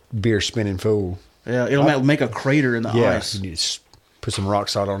beer spinning fool. Yeah, it'll make a crater in the ice. You just put some rock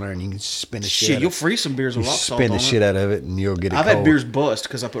salt on there, and you can spin the shit. You'll freeze some beers with rock salt on it. Spin the shit out of it, and you'll get it cold. I've had beers bust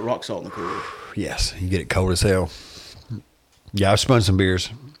because I put rock salt in the cooler. Yes, you get it cold as hell. Yeah, I've spun some beers.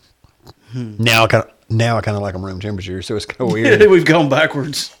 Now I kind of like them room temperature, so it's kind of weird. We've gone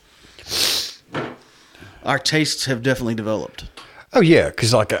backwards. Our tastes have definitely developed. Oh yeah,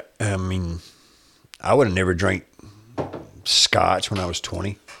 because I would have never drank Scotch when I was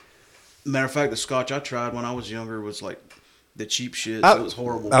 20. Matter of fact, the Scotch I tried when I was younger was like the cheap shit. So it was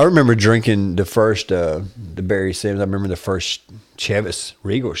horrible. I remember drinking the first the Barry Sims. I remember the first Chivas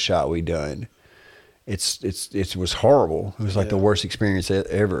Regal shot we done. It was horrible. It was like the worst experience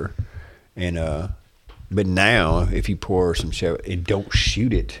ever. And but now if you pour some Chivas, it don't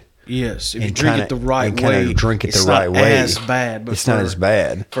shoot it. Yes, if you drink it the right way, it's not as bad. But it's not as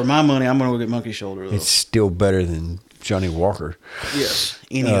bad. For my money, I'm going to go get Monkey Shoulder. Though. It's still better than Johnny Walker. Yes,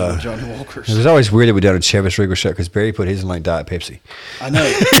 any other Johnny Walkers. It was always weird that we done a Chivas Regal shot because Barry put his in like Diet Pepsi. I know.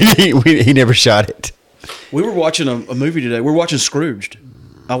 he never shot it. We were watching a movie today. We're watching Scrooged.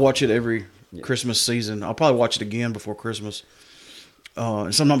 I watch it every Christmas season. I'll probably watch it again before Christmas.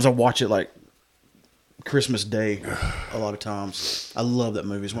 And sometimes I watch it like Christmas Day a lot of times. I love that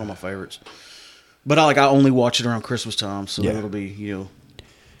movie. It's one of my favorites. But I only watch it around Christmas time, so it'll be, you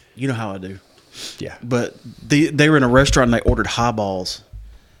know how I do. Yeah. But they were in a restaurant and they ordered highballs.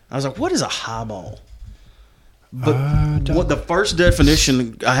 I was like, what is a highball? But the first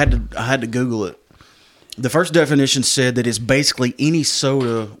definition, I had to Google it. The first definition said that it's basically any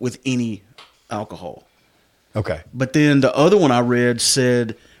soda with any alcohol. Okay. But then the other one I read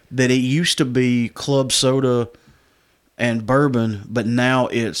said that it used to be club soda and bourbon, but now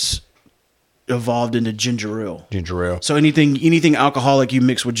it's evolved into ginger ale. Ginger ale. So anything alcoholic you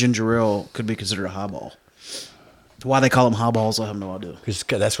mix with ginger ale could be considered a highball. Why they call them highballs, I have no idea. Because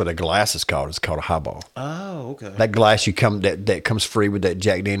that's what a glass is called. It's called a highball. Oh, okay. That glass that comes free with that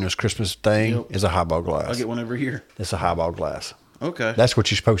Jack Daniel's Christmas thing is a highball glass. I get one every year. It's a highball glass. Okay. That's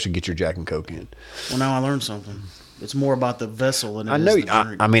what you're supposed to get your Jack and Coke in. Well, now I learned something. It's more about the vessel than it is the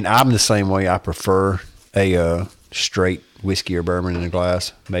drink. I mean, I'm the same way. I prefer a straight whiskey or bourbon in a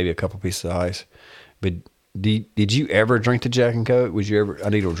glass, maybe a couple pieces of ice. But did you ever drink the Jack and Coke? Would you ever? I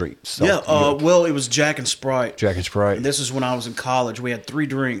need to drink. Yeah. Well, it was Jack and Sprite. Jack and Sprite. And this is when I was in college. We had 3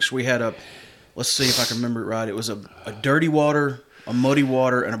 drinks. We had let's see if I can remember it right. It was a dirty water, a muddy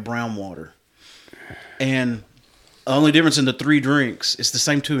water, and a brown water. And the only difference in the 3 drinks, it's the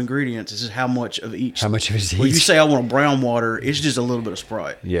same 2 ingredients. It's just how much of each. How much of each? When you say I want a brown water, it's just a little bit of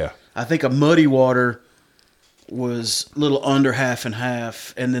Sprite. Yeah. I think a muddy water was a little under half and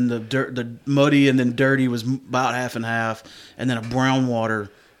half, and then the muddy and then dirty was about half and half, and then a brown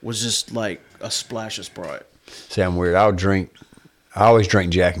water was just like a splash of Sprite. See, I'm weird. I always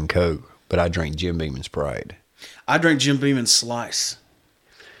drink Jack and Coke, but I drink Jim Beam and Sprite. I drink Jim Beam and Slice.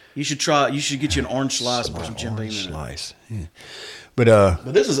 You should get you an orange slice and put some Jim Beam in it. Slice. Yeah.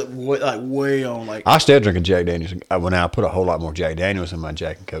 But this is way on like. I still drink a Jack Daniels. When I put a whole lot more Jack Daniels in my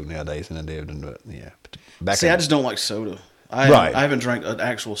Jack and Coke nowadays than I did. Yeah. I just don't like soda. I haven't drank an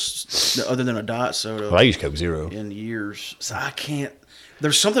actual other than a diet soda. Well, I use Coke Zero in years, so I can't.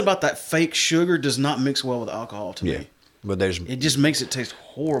 There's something about that fake sugar does not mix well with alcohol to me. But it just makes it taste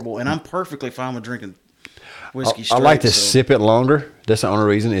horrible, and I'm perfectly fine with drinking whiskey. I like to sip it longer. That's the only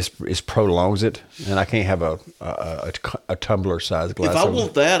reason. It prolongs it, and I can't have a tumbler sized glass. If I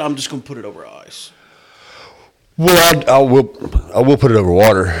want that, I'm just gonna put it over ice. Well, I will put it over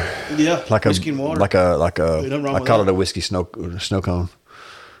water. Yeah, like whiskey and water. I call it a whiskey snow cone.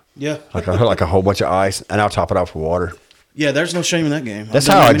 Yeah, like a whole bunch of ice, and I'll top it off with water. Yeah, there's no shame in that game. That's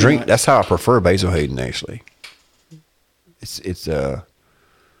how I drink. That's how I prefer Basil Hayden. Actually,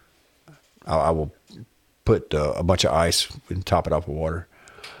 I will put a bunch of ice and top it off with water.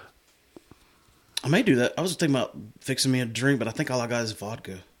 I may do that. I was thinking about fixing me a drink, but I think all I got is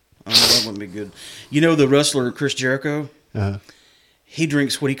vodka. I don't know, that wouldn't be good. You know the wrestler Chris Jericho? Uh-huh. He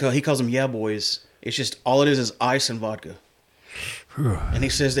drinks what he calls them Yeah Boys. It's just all it is ice and vodka. And he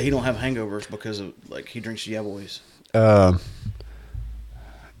says that he don't have hangovers because of he drinks Yeah Boys. I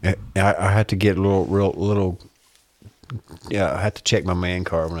had to get a little. Yeah, I had to check my man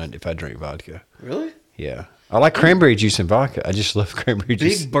card if I drink vodka. Really? Yeah. I like cranberry juice and vodka. I just love cranberry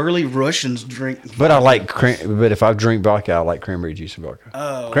juice. Big burly Russians drink vodka. But if I drink vodka, I like cranberry juice and vodka.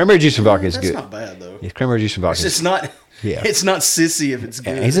 Oh. Cranberry juice and vodka is good. That's not bad though. Yeah, cranberry juice and vodka. It's not It's not sissy if it's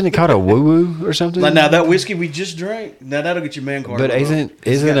good. Isn't it called a woo-woo or something? Now that whiskey we just drank, now that'll get your man card. But isn't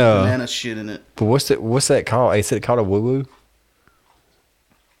banana shit in it. But what's that called? Is it called a woo-woo?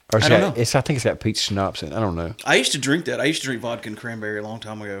 Or I don't know. I think it's got peach schnapps in it. I don't know. I used to drink that. I used to drink vodka and cranberry a long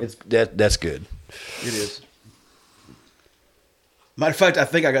time ago. That's good. It is. Matter of fact, I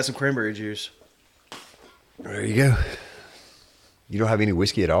think I got some cranberry juice. There you go. You don't have any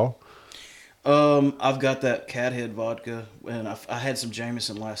whiskey at all? I've got that Cathead vodka, and I had some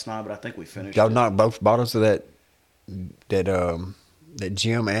Jameson last night, but I think we finished. Y'all knocked both bottles of that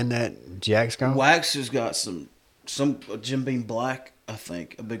Jim and that Jack's gone? Wax has got some Jim Beam Black, I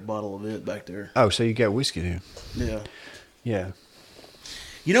think, a big bottle of it back there. Oh, so you got whiskey then? Yeah. Yeah.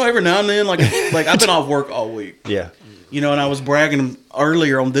 You know, every now and then, like I've been off work all week. Yeah. You know, and I was bragging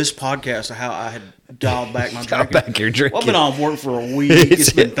earlier on this podcast of how I had dialed back my drinking. Back your drinking. Well, I've been off work for a week.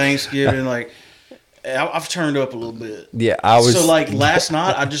 It's been Thanksgiving. I've turned up a little bit. Yeah, I was. So, last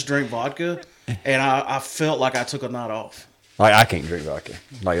night, I just drank vodka, and I felt like I took a night off. I can't drink vodka.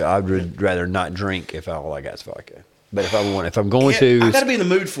 I would rather not drink if all I got is vodka. But if I'm going to, I got to be in the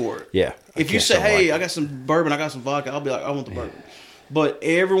mood for it. Yeah. If you say, "Hey, I got some bourbon, I got some vodka," I'll be like, "I want the bourbon." But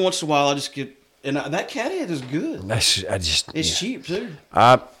every once in a while, I just get. And that Cathead is good. It's cheap too.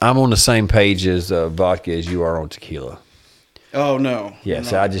 I'm on the same page as vodka as you are on tequila. Oh no.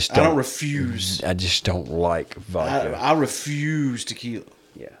 Yes, no. I don't refuse. I just don't like vodka. I refuse tequila.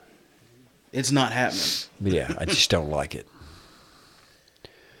 Yeah. It's not happening. But yeah, I just don't like it.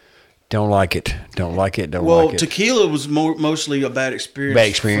 Don't like it. Well, tequila was mostly a bad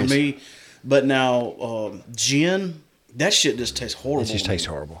experience for me. But now gin. That shit just tastes horrible. It just tastes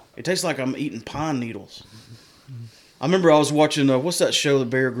horrible. It tastes like I'm eating pine needles. I remember I was watching, what's that show, the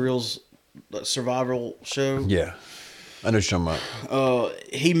Bear Grylls survival show? Yeah. I know what you're talking about.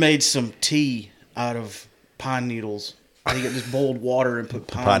 He made some tea out of pine needles. He got just boiled water and put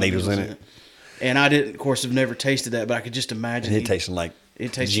pine needles in it. And I didn't, of course, have never tasted that, but I could just imagine. And it tasted like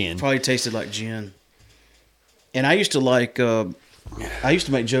gin. Probably tasted like gin. And I used to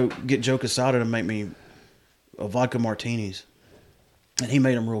get Joe Quesada to make me vodka martinis, and he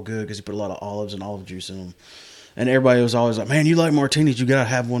made them real good because he put a lot of olives and olive juice in them. And everybody was always like, "Man, you like martinis? You gotta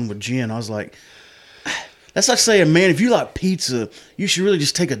have one with gin." I was like, "That's like saying, man, if you like pizza, you should really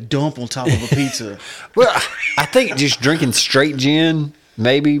just take a dump on top of a pizza." Well, I think just drinking straight gin,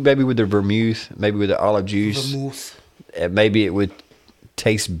 maybe with the vermouth, maybe with the olive juice, maybe it would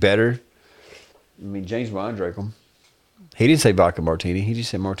taste better. I mean, James Bond drank them. He didn't say vodka martini. He just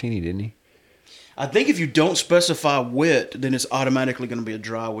said martini, didn't he? I think if you don't specify wet, then it's automatically going to be a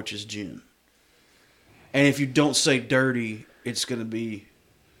dry, which is gin. And if you don't say dirty, it's going to be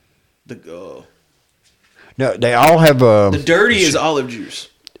the... No, they all have the dirty is olive juice.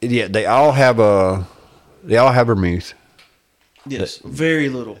 Yeah, they all have vermouth. Yes, very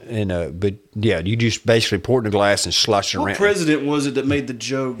little. And but yeah, you just basically pour it in a glass and slosh it around. What president was it that made the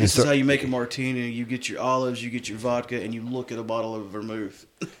joke? This is how you make a martini. You get your olives, you get your vodka, and you look at a bottle of vermouth.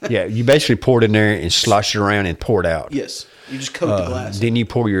 Yeah, you basically pour it in there and slosh it around and pour it out. Yes, you just coat the glass. Then you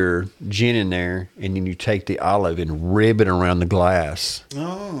pour your gin in there, and then you take the olive and rib it around the glass.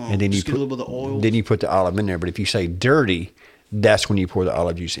 Oh, and then you put a little bit of oil. Then you put the olive in there. But if you say dirty, that's when you pour the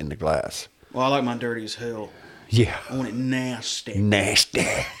olive juice in the glass. Well, I like mine dirty as hell. Yeah. I want it nasty. Nasty.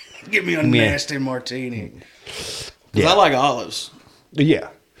 Give me a nasty martini. Yeah. I like olives. Yeah.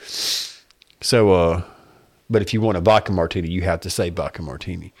 So, but if you want a vodka martini, you have to say vodka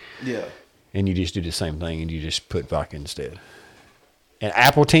martini. Yeah. And you just do the same thing, and you just put vodka instead. And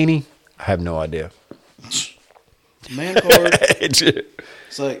appletini, I have no idea. Man card.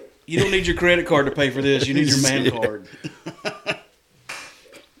 It's like, you don't need your credit card to pay for this. You need your man card.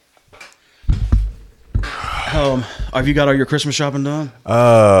 Have you got all your Christmas shopping done?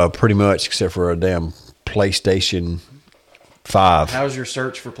 Pretty much, except for a damn PlayStation 5. How's your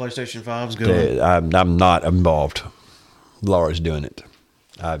search for PlayStation 5s going? I'm not involved. Laura's doing it,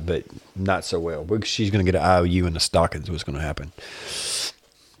 but not so well. She's going to get an IOU in the stockings. What's going to happen?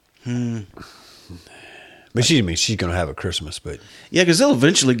 But she's going to have a Christmas, but yeah, because they'll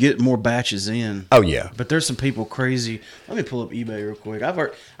eventually get more batches in. Oh yeah, but there's some people crazy. Let me pull up eBay real quick. I've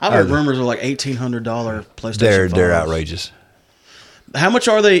heard rumors of like $1,800 PlayStation 5s. They're outrageous. How much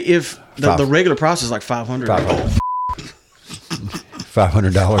are they? If the regular price is like $500.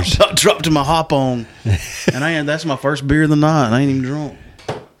 $500. I dropped to my hop on, and that's my first beer of the night. I ain't even drunk.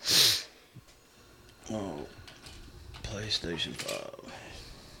 Oh, PlayStation 5.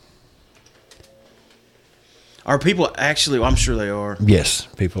 Are people actually? Well, I'm sure they are. Yes,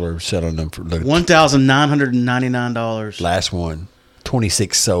 people are selling them for $1,999. Last one,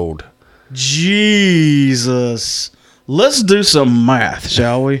 26 sold. Jesus, let's do some math,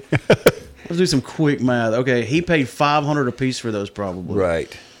 shall we? Let's do some quick math. Okay, he paid $500 a piece for those, probably.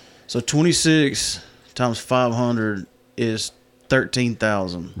 Right. So 26 times 500 is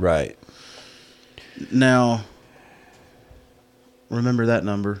 13,000. Right. Now, remember that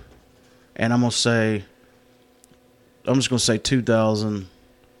number, and I'm just going to say 2,000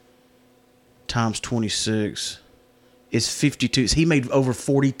 times 26 is 52. So he made over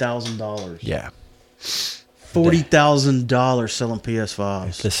 $40,000. Yeah. $40,000 selling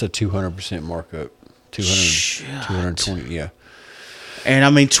PS5s. That's a 200% markup. 220, yeah. And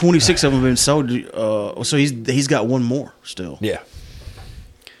I mean, 26 of them have been sold. So he's got one more still. Yeah.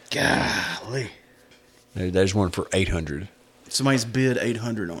 Golly. There's one for $800. Somebody's bid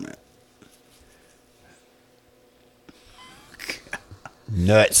 $800 on it.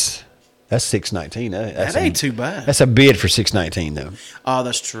 Nuts. That's $619. That ain't too bad. That's a bid for $619 though. Oh,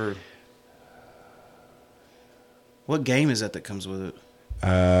 that's true. What game is that comes with it?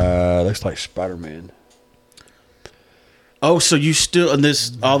 Looks like Spider-Man. Oh, so you still, and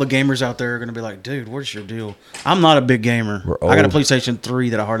all the gamers out there are going to be like, dude, what's your deal? I'm not a big gamer. I got a PlayStation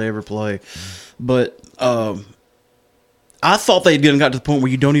 3 that I hardly ever play. But I thought they'd got to the point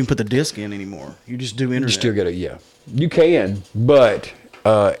where you don't even put the disc in anymore. You just do internet. You still get it, yeah. You can, but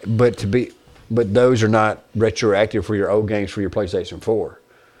those are not retroactive for your old games for your PlayStation 4.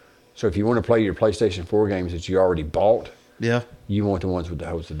 So if you want to play your PlayStation 4 games that you already bought, yeah, you want the ones with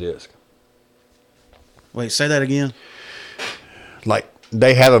the disc. Wait, say that again. Like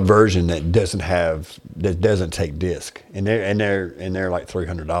they have a version that doesn't take disc, and they're like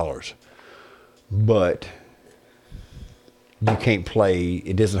 $300, but you can't play.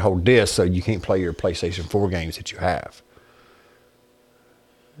 It doesn't hold disc, so you can't play your PlayStation 4 games that you have.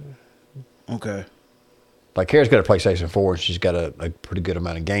 Okay. Like Kara's got a PlayStation 4, and she's got a pretty good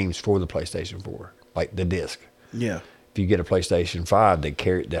amount of games for the PlayStation 4, like the disc. Yeah. If you get a PlayStation 5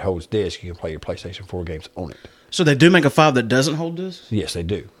 that holds disc, you can play your PlayStation 4 games on it. So they do make a 5 that doesn't hold disc? Yes, they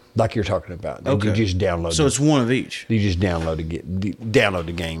do. Like you're talking about. Okay. You just download. So it's one of each. You just download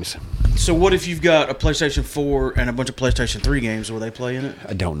the games. So what if you've got a PlayStation 4 and a bunch of PlayStation 3 games? Will they play in it?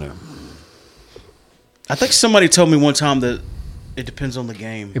 I don't know. I think somebody told me one time that it depends on the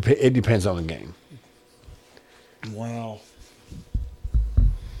game. It depends on the game. Wow.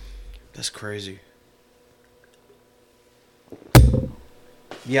 That's crazy.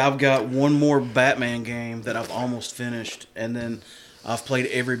 Yeah, I've got one more Batman game that I've almost finished, and then I've played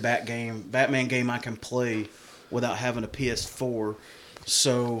every Batman game I can play without having a PS4.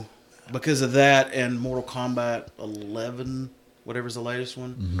 So, because of that and Mortal Kombat 11, whatever's the latest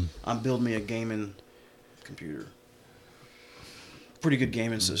one, I'm building me a gaming computer. Pretty good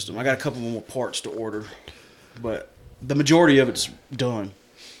gaming system. I got a couple more parts to order, but the majority of it's done.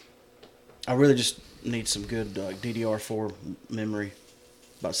 I really just need some good DDR4 memory,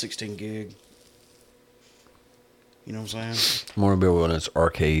 about 16 gig. You know what I'm saying? I'm gonna build one of those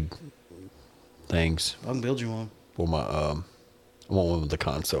arcade things. I can build you one. For my I want one with the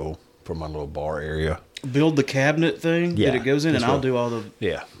console for my little bar area. Build the cabinet thing that it goes in, and I'll do all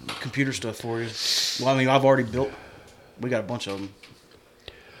the computer stuff for you. Well, I mean, I've already built. We got a bunch of them,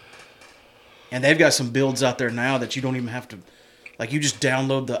 and they've got some builds out there now that you don't even have to. Like, you just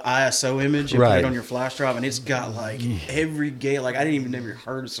download the ISO image and put it on your flash drive, and it's got, like, every game. Like, I didn't even never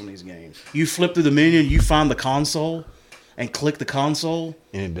heard of some of these games. You flip through the menu, you find the console, and click the console.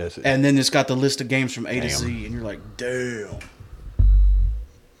 And it does it. And then it's got the list of games from A to Z, and you're like, damn.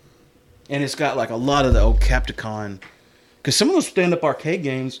 And it's got, like, a lot of the old Capcom. Because some of those stand-up arcade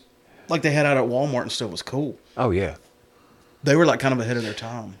games, like they had out at Walmart and stuff, was cool. Oh, yeah. They were, like, kind of ahead of their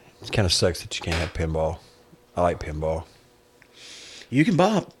time. It kind of sucks that you can't have pinball. I like pinball. You can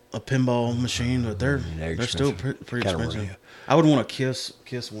buy a pinball machine, but they're still pretty expensive. I would want a Kiss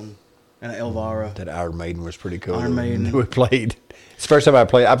one and an Elvira. That Iron Maiden was pretty cool. Iron Maiden. We played. It's the first time I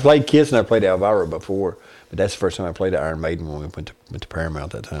played. I played Kiss and I played Elvira before, but that's the first time I played the Iron Maiden when we went to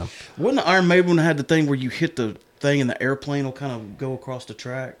Paramount that time. Wasn't the Iron Maiden one had the thing where you hit the thing and the airplane will kind of go across the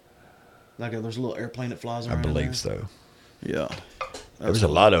track? Like there's a little airplane that flies around. I believe so. Yeah. There was a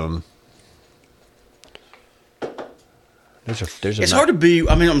lot of them. It's hard to be.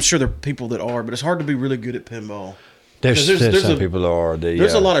 I mean, I'm sure there are people that are, but it's hard to be really good at pinball. There's some people that are.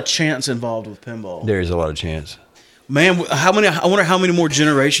 There's a lot of chance involved with pinball. There is a lot of chance. Man, I wonder how many more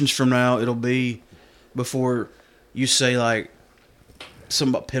generations from now it'll be before you say like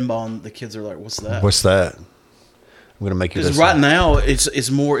something about pinball and the kids are like, "What's that? What's that?" I'm gonna make you. Because right now it's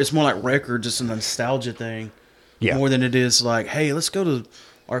more like records. It's a nostalgia thing, more than it is like, "Hey, let's go to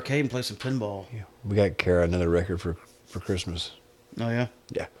arcade and play some pinball." Yeah. We got Kara another record for Christmas. Oh, yeah?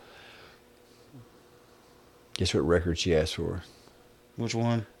 Yeah. Guess what record she asked for? Which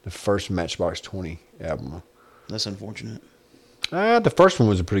one? The first Matchbox 20 album. That's unfortunate. The first one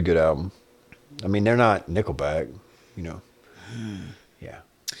was a pretty good album. I mean, they're not Nickelback, you know. Yeah.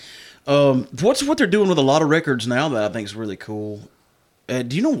 What's what they're doing with a lot of records now that I think is really cool? Do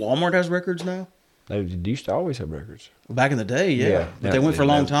you know Walmart has records now? They used to always have records. Back in the day, yeah. But they went for a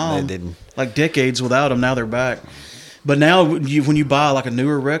long time. They didn't. Like decades without them. Now they're back. But now, when you buy like a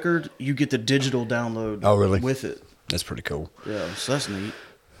newer record, you get the digital download. Oh, really? With it. That's pretty cool. Yeah, so that's neat.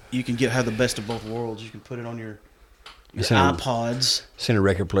 You can have the best of both worlds. You can put it on your iPods. Sent a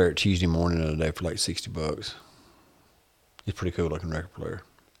record player at Tuesday morning the other day for like $60. It's pretty cool looking record player.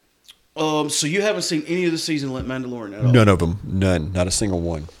 So you haven't seen any of the season of Mandalorian at all? None of them. None. Not a single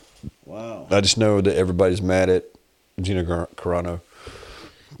one. Wow. I just know that everybody's mad at Gina Carano.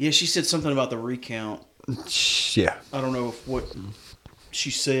 Yeah, she said something about the recount. Yeah. I don't know what she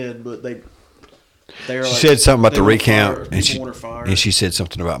said, but they she said something about the recount, and she said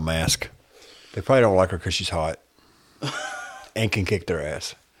something about mask. They probably don't like her because she's hot and can kick their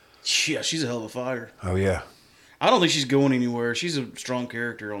ass. Yeah, she's a hell of a fighter. Oh, yeah. I don't think she's going anywhere. She's a strong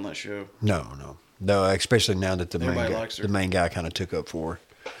character on that show. No, especially now that the main guy kind of took up for her.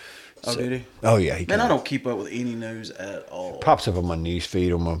 Oh, did he? Oh, yeah. Man, I don't keep up with any news at all. It pops up on my news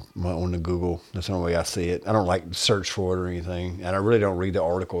feed on on the Google. That's the only way I see it. I don't like search for it or anything, and I really don't read the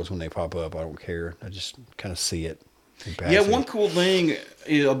articles when they pop up. I don't care. I just kind of see it. Yeah, one cool thing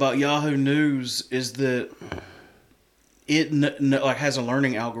about Yahoo News is that it like has a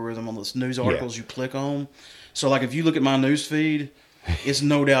learning algorithm on those news articles you click on. So, like, if you look at my news feed, it's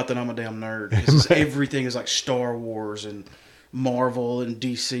no doubt that I'm a damn nerd. Everything is like Star Wars and Marvel and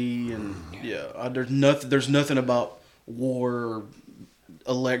DC and there's nothing about war or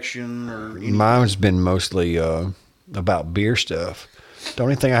election or anything. Mine's been mostly about beer stuff. The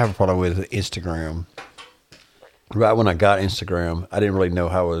only thing I have a problem with is Instagram. Right when I got Instagram, I didn't really know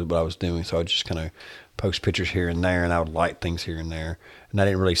what I was doing, so I just kind of post pictures here and there, and I would like things here and there, and I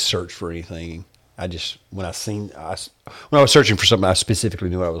didn't really search for anything. I just when I was searching for something, I specifically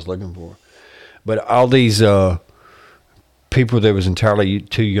knew what I was looking for. But all these people that was entirely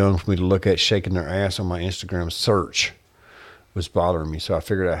too young for me to look at shaking their ass on my Instagram search was bothering me. So I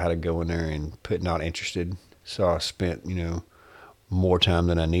figured out how to go in there and put not interested. So I spent, more time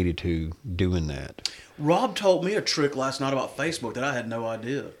than I needed to doing that. Rob told me a trick last night about Facebook that I had no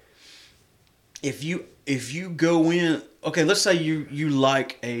idea. If you go in, okay, let's say you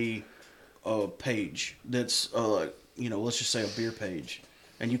like a page that's let's just say a beer page,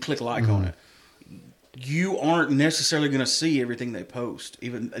 and you click like on it. You aren't necessarily going to see everything they post.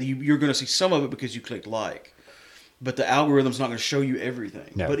 Even you're going to see some of it because you clicked like, but the algorithm's not going to show you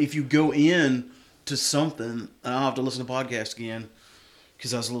everything. No. But if you go in to something, and I'll have to listen to podcast again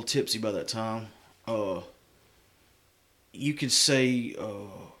because I was a little tipsy by that time. You could say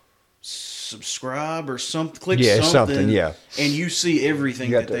subscribe or something. Click something. Yeah. And you see everything.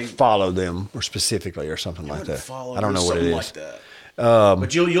 You have to follow them or specifically or something like that. I don't know what it is. Like that.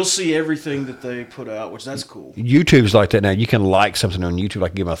 But you'll see everything that they put out, which that's cool. YouTube's like that now. You can like something on YouTube,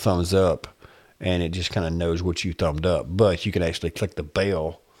 like give them a thumbs up, and it just kind of knows what you thumbed up. But you can actually click the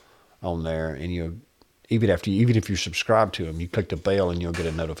bell on there, and even if you're subscribed to them, you click the bell and you'll get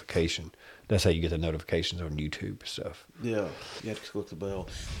a notification. That's how you get the notifications on YouTube stuff. Yeah, you have to click the bell.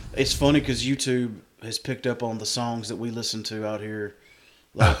 It's funny because YouTube has picked up on the songs that we listen to out here,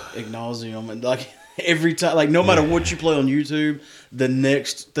 like ad nauseum, and like every time, like no matter what you play on YouTube, the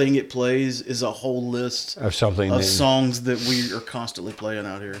next thing it plays is a whole list of songs that we are constantly playing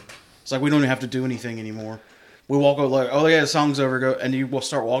out here. It's like we don't even have to do anything anymore. We walk over like, oh yeah, the song's over, go, and you will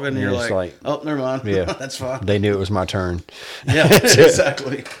start walking, and you're like, oh, never mind. Yeah, that's fine. They knew it was my turn. Yeah,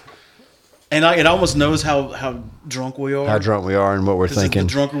 exactly. And it almost knows how drunk we are. How drunk we are and what we're thinking. The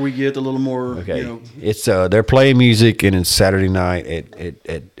drunker we get, the little more. Okay, it's they're playing music and it's Saturday night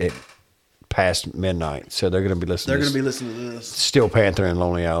at past midnight, so they're going to be listening. They're going to be listening to this. Steel Panther and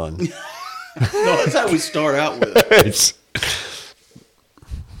Lonely Island. No, that's how we start out with.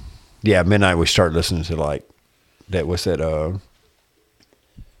 Yeah, midnight we start listening to like that. What's that?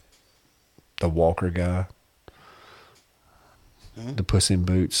 The Walker guy, the Puss in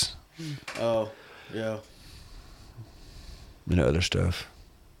Boots. Oh, yeah. And other stuff.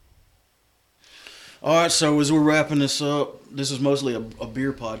 All right, so as we're wrapping this up, this is mostly a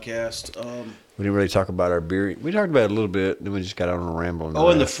beer podcast. We didn't really talk about our beer. We talked about it a little bit, then we just got on a ramble.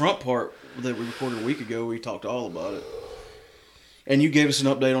 Oh, in the front part that we recorded a week ago, we talked all about it. And you gave us an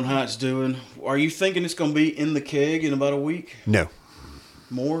update on how it's doing. Are you thinking it's going to be in the keg in about a week? No.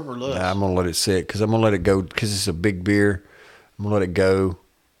 More or less? Nah, I'm going to let it sit because I'm going to let it go because it's a big beer. I'm going to let it go.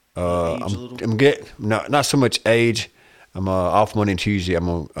 I'm getting not so much age. I'm off Monday and Tuesday. I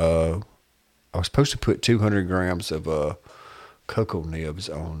was supposed to put 200 grams of cocoa nibs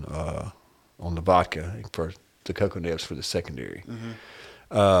on the vodka for the cocoa nibs for the secondary.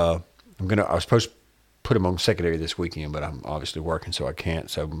 I was supposed to put them on secondary this weekend, but I'm obviously working, so I can't.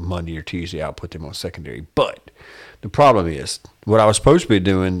 So Monday or Tuesday, I'll put them on secondary. But the problem is, what I was supposed to be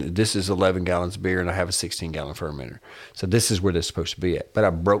doing, this is 11 gallons of beer, and I have a 16-gallon fermenter. So this is where this is supposed to be at. But I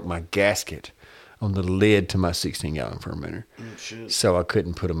broke my gasket on the lid to my 16-gallon fermenter. Oh, shit. So I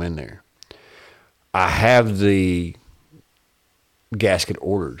couldn't put them in there. I have the gasket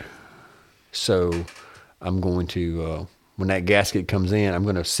ordered. So I'm going to, when that gasket comes in, I'm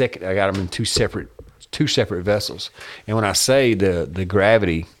going to I got them in two separate vessels. And when I say the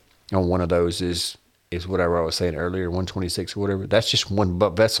gravity on one of those is whatever I was saying earlier, 126 or whatever, that's just one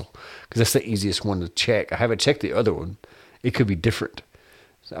vessel because that's the easiest one to check. I haven't checked the other one. It could be different.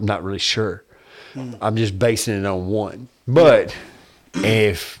 I'm not really sure. I'm just basing it on one. But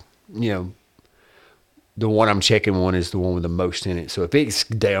if, the one I'm checking one is the one with the most in it. So if it's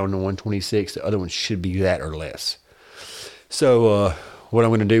down to 126, the other one should be that or less. So what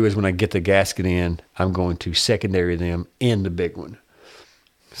I'm going to do is when I get the gasket in, I'm going to secondary them in the big one.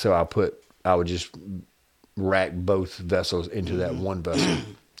 So I would just rack both vessels into that one vessel,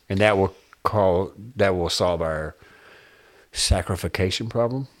 and that will solve our saccharification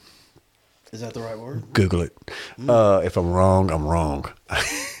problem. Is that the right word? Google it. If I'm wrong, I'm wrong.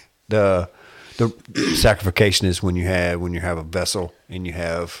 The saccharification is when you have a vessel and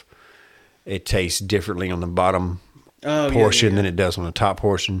it tastes differently on the bottom portion than it does on the top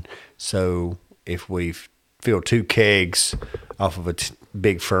portion. So if we fill 2 kegs off of a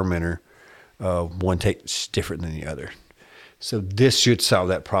big fermenter, one tastes different than the other. So this should solve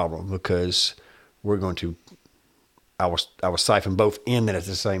that problem because we're going to. I will siphon both in at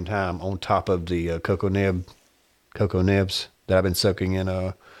the same time on top of the cocoa nibs that I've been soaking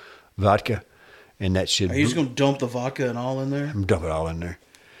in vodka, and that should. Are you just gonna dump the vodka and all in there? I'm dump it all in there.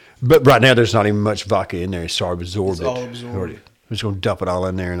 But right now, there's not even much vodka in there. It's already absorbed. It's all absorbed. I'm just gonna dump it all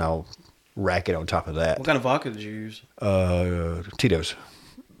in there, and I'll rack it on top of that. What kind of vodka did you use? Tito's.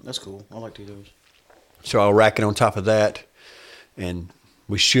 That's cool. I like Tito's. So I'll rack it on top of that, and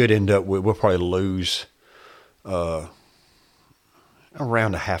we should end up with, we'll probably lose around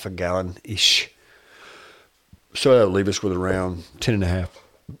a half a gallon-ish. So that'll leave us with around 10 and a half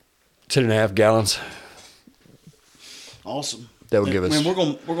gallons. Awesome. That would give us. Man, we're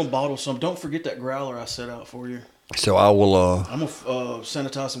gonna bottle some. Don't forget that growler I set out for you. So I will. I'm gonna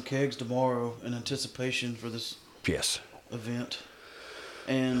sanitize some kegs tomorrow in anticipation for this event.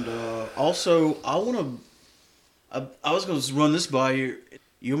 And also, I was going to run this by you.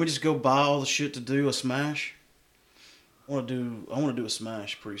 You want me to just go buy all the shit to do a smash? I want to do a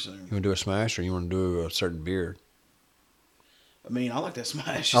smash pretty soon. You want to do a smash, or you want to do a certain beer? I mean, I like that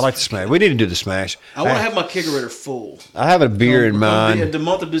smash. I like the smash. We need to do the smash. I want to have my kegerator full. I have a beer in mind. The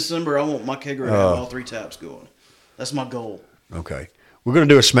month of December, I want my kegerator to have all 3 taps going. That's my goal. Okay. We're going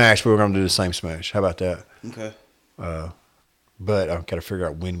to do a smash, but we're going to do the same smash. How about that? Okay. But I've got to figure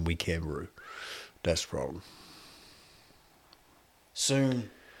out when we can brew. That's the problem.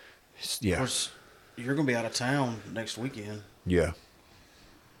 Soon. Yeah. Of course, you're going to be out of town next weekend. Yeah.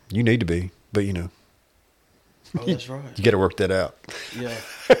 You need to be, but you know. Oh, that's right. You got to work that out. Yeah.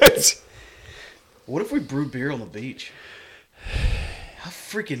 What if we brew beer on the beach? How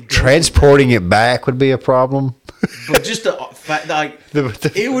freaking transporting it back would be a problem. But just the fact, like,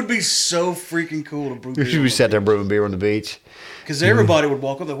 it would be so freaking cool to brew beer. We sat there brewing beer on the beach. Because everybody would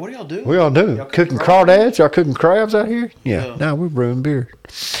walk up there. What are y'all doing? What y'all doing? Cooking crawdads? Y'all cooking crabs out here? Yeah. No, we're brewing beer.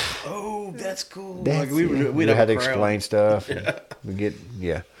 Oh, that's cool. That's we'd have to explain stuff. Yeah.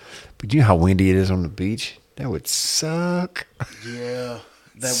 But you know how windy it is on the beach? That would suck. Yeah.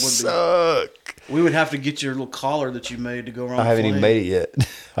 That would suck. We would have to get your little collar that you made to go around. I haven't even made it yet.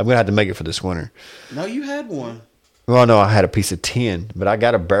 I'm going to have to make it for this winter. No, you had one. Well, no, I had a piece of tin, but I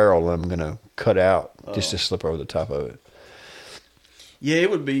got a barrel I'm going to cut out just to slip over the top of it. Yeah,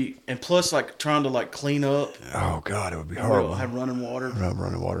 it would be, and plus, like, trying to, like, clean up. Oh, God, it would be horrible. Have running water.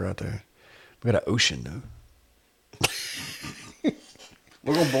 Running water out there. We got an ocean, though.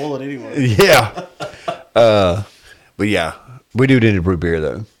 We're going to boil it anyway. Yeah. But, yeah, we do need to brew beer,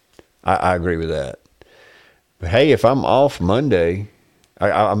 though. I agree with that. But, hey, if I'm off Monday,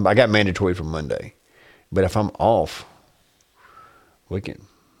 I got mandatory for Monday. But if I'm off, we can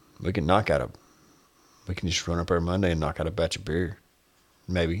knock out we can just run up every Monday and knock out a batch of beer.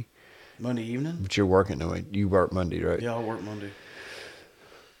 Maybe. Monday evening? But you're working, no way. You work Monday, right? Yeah, I'll work Monday.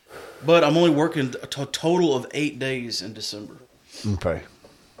 But I'm only working a total of 8 days in December. Okay.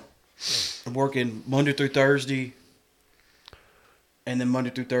 I'm working Monday through Thursday, and then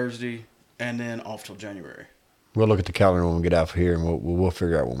Monday through Thursday, and then off till January. We'll look at the calendar when we get out of here, and we'll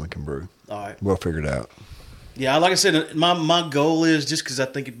figure out when we can brew. All right. We'll figure it out. Yeah, like I said, my goal is, just because I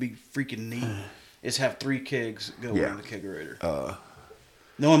think it'd be freaking neat, is have 3 kegs go in the kegerator.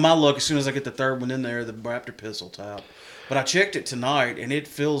 Knowing my luck, as soon as I get the third one in there, the Raptor piss will tap. But I checked it tonight, and it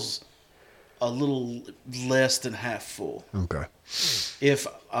feels a little less than half full. Okay. If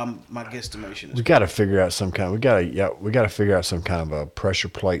my guesstimation is. We got to figure out some kind. We got to figure out some kind of a pressure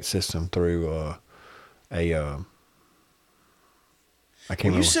plate system through I can't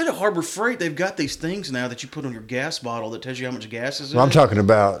remember. You said at Harbor Freight they've got these things now that you put on your gas bottle that tells you how much gas is in it. I'm talking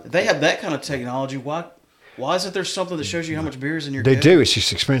about. They have that kind of technology. Why isn't there something that shows you how much beer is in your gas? gas? They do. It's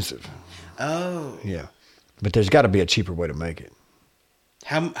just expensive. Oh. Yeah. But there's got to be a cheaper way to make it.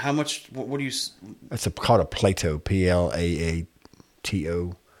 How much? What do you? It's called a Plato. Plaato.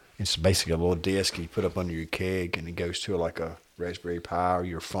 It's basically a little disc you put up under your keg, and it goes to like a Raspberry Pi or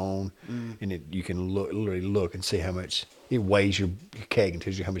your phone, and you can literally look and see how much it weighs your keg and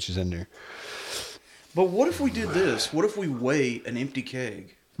tells you how much is in there. But what if we did this? What if we weigh an empty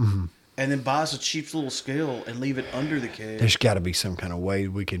keg and then buy us a cheap little scale and leave it under the keg? There's got to be some kind of way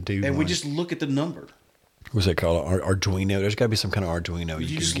we can do. And we just look at the number. What's that called? Arduino. There's got to be some kind of Arduino.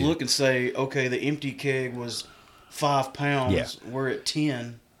 You just look and say, okay, the empty keg was 5 pounds. Yeah. We're at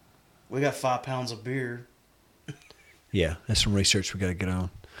 10. We got 5 pounds of beer. Yeah, that's some research we got to get on.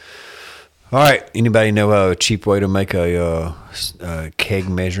 All right. Anybody know a cheap way to make a keg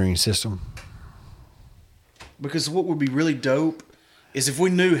measuring system? Because what would be really dope is if we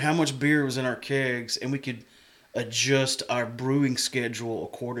knew how much beer was in our kegs and we could adjust our brewing schedule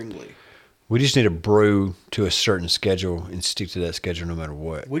accordingly. We just need to brew to a certain schedule and stick to that schedule no matter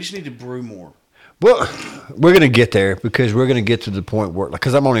what. We just need to brew more. Well, we're going to get there because we're going to get to the point where,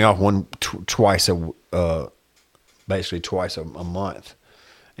 because I'm only off basically twice a month,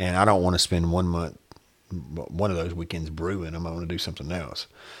 and I don't want to spend 1 month one of those weekends brewing. I'm going to do something else.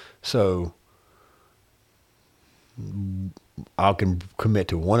 So I can commit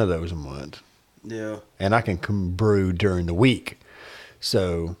to one of those a month. Yeah. And I can brew during the week.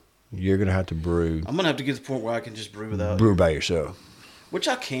 So you're going to have to brew. I'm going to have to get to the point where I can just brew without brew by yourself. Which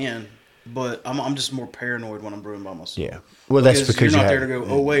I can, but I'm just more paranoid when I'm brewing by myself. Yeah. Well, that's because you're not there to go,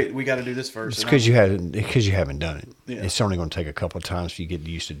 oh, wait, we got to do this first. It's because you haven't done it. Yeah. It's only going to take a couple of times for you to get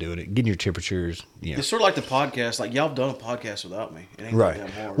used to doing it. Getting your temperatures. Yeah. It's sort of like the podcast. Like, y'all have done a podcast without me. It ain't right. that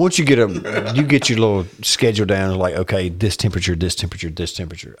hard. Once you get you get your little schedule down, like, okay, this temperature, this temperature, this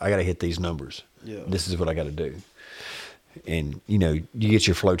temperature. I got to hit these numbers. Yeah. This is what I got to do. And, you get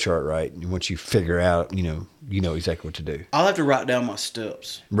your flow chart right. And once you figure out, you know exactly what to do. I'll have to write down my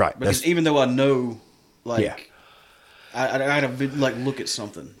steps. Right. Because even though I know, like, I got to, like, look at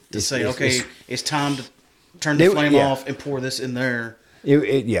something to say, it's time to turn the flame off and pour this in there.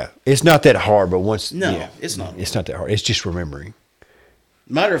 It's not that hard, but once. No, it's not. It's not that hard. It's just remembering.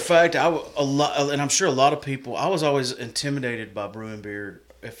 Matter of fact, and I'm sure a lot of people, I was always intimidated by brewing beer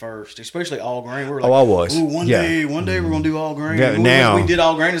at first, especially all grain. We were like, I was. Ooh, one day we're gonna do all grain. Yeah, now we did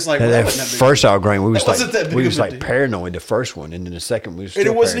all grain. It's like that first all grain, we was like paranoid. The first one, and then the second we was. And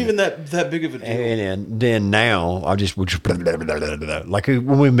it wasn't even that big of a deal. And then now we just like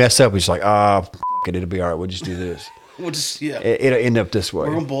when we mess up, it's like it'll be all right. We'll just do this. We'll just it'll end up this way.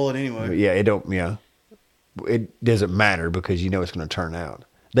 We're gonna boil it anyway. Yeah, it doesn't matter because you know it's gonna turn out.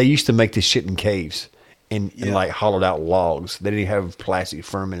 They used to make this shit in caves. And like hollowed out logs. They didn't have plastic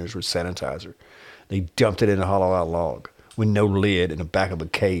fermenters with sanitizer. They dumped it in a hollowed out log with no lid in the back of a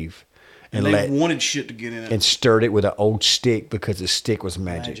cave. And they wanted shit to get in it. And stirred it with an old stick because the stick was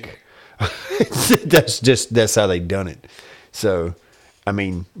magic. That's how they done it. So, I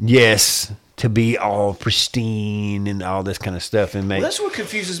mean, yes, to be all pristine and all this kind of stuff. And that's what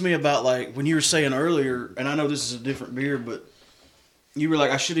confuses me about, like, when you were saying earlier, and I know this is a different beer, but you were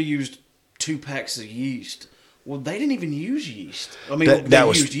like, I should have used 2 packs of yeast. Well, they didn't even use yeast. I mean, they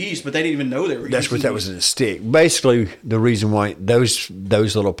used yeast, but they didn't even know they were using yeast. That was in a stick. Basically, the reason why those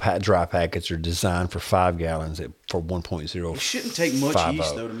little dry packets are designed for 5 gallons for 1.0. It shouldn't take much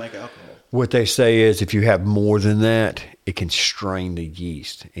yeast, though, to make alcohol. What they say is if you have more than that, it can strain the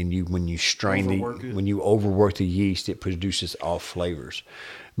yeast. And when you overwork the yeast, it produces off flavors.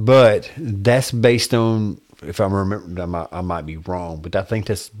 But that's based on, if I remember, I might be wrong, but I think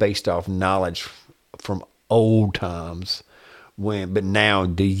that's based off knowledge from old times. But now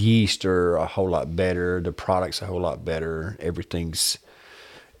the yeast are a whole lot better. The product's a whole lot better. Everything's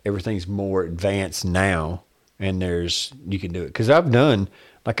more advanced now, and you can do it. Because I've done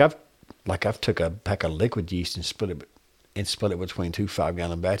I've took a pack of liquid yeast and split it between 2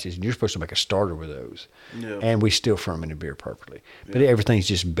 5-gallon batches, and you're supposed to make a starter with those. Yeah. And we still ferment beer perfectly. Yeah. But everything's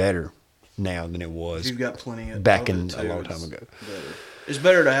just better now than it was. You've got plenty back in a long time ago. It's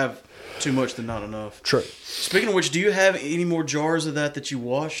better to have too much than not enough. True. Speaking of which, do you have any more jars of that you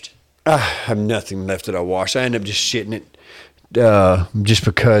washed? I have nothing left that I washed. I ended up just shitting it just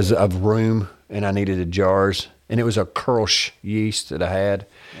because of room, and I needed the jars. And it was a Kirsch yeast that I had.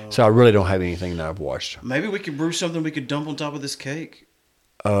 So I really don't have anything that I've washed. Maybe we could brew something we could dump on top of this cake.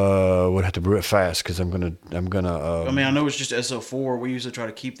 Would have to brew it fast because I'm gonna. I mean, I know it's just SO4. We usually try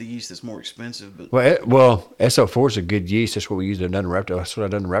to keep the yeast that's more expensive, but well, SO4 is a good yeast. That's what we use. That's what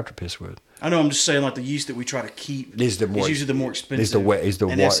I've done the Raptor piss with. I know. I'm just saying, like the yeast that we try to keep is usually the more expensive. Is the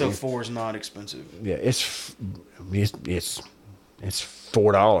and SO4 is not expensive. Yeah, it's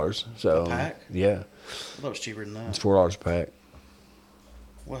 $4. So a pack. Yeah, I thought it was cheaper than that. It's $4 a pack.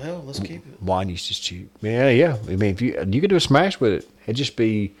 Well, hell, let's keep it. Wine yeast is cheap. Yeah. I mean, if you could do a smash with it, it'd just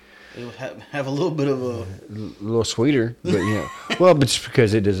be. It'll have a little bit of a little sweeter, but well, but it's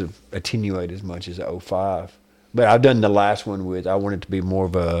because it doesn't attenuate as much as a 05. But I've done the last one with. I want it to be more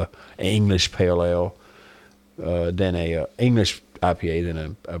of an English pale ale than a English IPA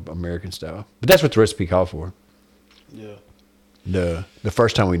than a American style. But that's what the recipe called for. Yeah. The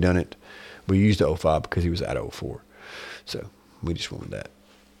first time we done it, we used the 05 because he was at 04, so we just went with that.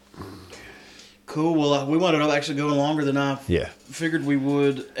 Cool. Well, we wound up actually going longer than I figured we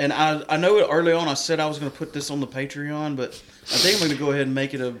would. And I know early on I said I was going to put this on the Patreon, but I think I'm going to go ahead and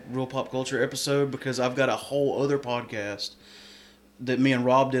make it a Real Pop Culture episode because I've got a whole other podcast that me and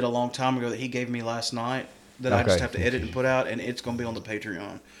Rob did a long time ago that he gave me last night that I just have to edit and put out, and it's going to be on the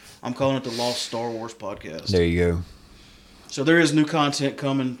Patreon. I'm calling it the Lost Star Wars Podcast. There you go. So there is new content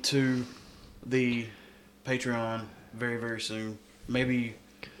coming to the Patreon very, very soon. Maybe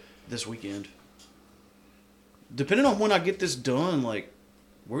this weekend. Depending on when I get this done, like,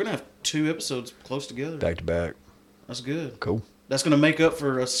 we're going to have 2 episodes close together. Back to back. That's good. Cool. That's going to make up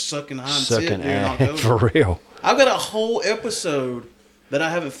for us sucking Heinz tit in October. For real. I've got a whole episode that I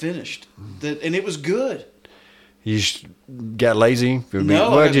haven't finished, and it was good. You just got lazy? I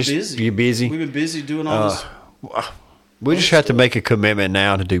got busy. You're busy? We've been busy doing all this. We just have to make a commitment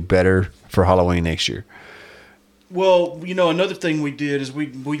now to do better for Halloween next year. Well, another thing we did is we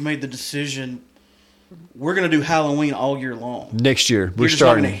made the decision we're going to do Halloween all year long. Next year. We're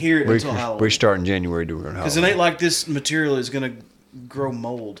starting to hear it until Halloween. We're starting January doing Halloween. Because it ain't like this material is going to grow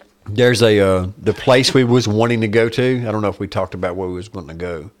mold. There's the place we was wanting to go to. I don't know if we talked about where we was wanting to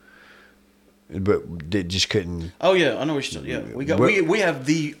go. But it just couldn't. Oh yeah, I know what you're saying. Yeah, we have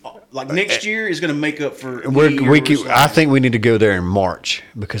next year is going to make up for. I think we need to go there in March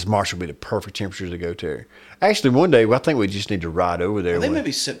because March will be the perfect temperature to go to. Actually, one day I think we just need to ride over there. I think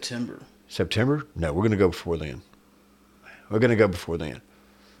maybe September. September? No, we're going to go before then. I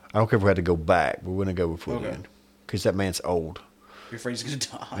don't care if we had to go back, but we're going to go before then because that man's old. You're afraid he's going to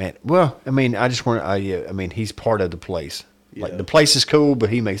die. Man, well, I mean, I just want to. He's part of the place. Yeah. Like the place is cool, but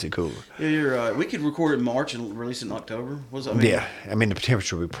he makes it cooler. Yeah, you're right. We could record it in March and release it in October. Yeah, the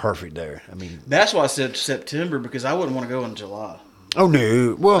temperature would be perfect there. That's why I said September because I wouldn't want to go in July. Oh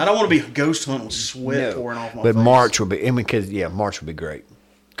no! Well, I don't want to be ghost hunting with sweat pouring off my face. But March would be. March would be great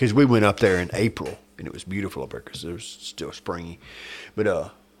because we went up there in April and it was beautiful up there because it was still springy.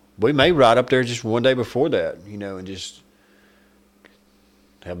 But we may ride up there just one day before that, and just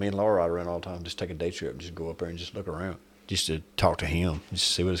have me and Laura ride around all the time. Just take a day trip and just go up there and just look around. Just to talk to him,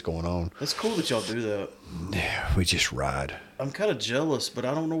 just see what's going on. That's cool that y'all do that. Yeah, we just ride. I'm kind of jealous, but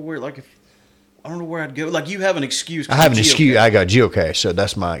I don't know where. I don't know where I'd go. Like you have an excuse. I have an excuse. I got geocache, so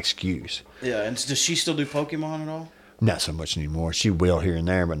that's my excuse. Yeah, and does she still do Pokemon at all? Not so much anymore. She will here and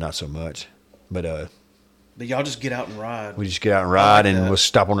there, but not so much. But y'all just get out and ride. We just get out and ride, and we'll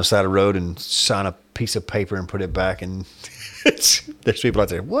stop on the side of the road and sign a piece of paper and put it back and. There's people out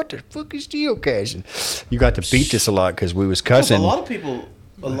there. What the fuck is geocaching? You got to beat this a lot because we was cussing. A lot of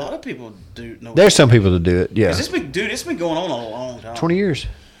people do know. There's some people that do it. Yeah, it's been going on a long time. 20 years.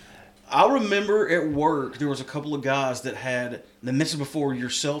 I remember at work there was a couple of guys that had. And this is before your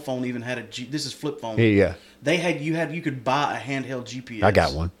cell phone even had a. This is flip phone. Yeah. They had you could buy a handheld GPS. I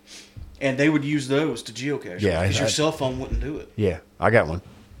got one. And they would use those to geocache. Yeah, because your cell phone wouldn't do it. Yeah, I got one.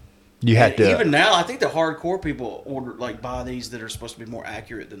 You had to. Even now, I think the hardcore people buy these that are supposed to be more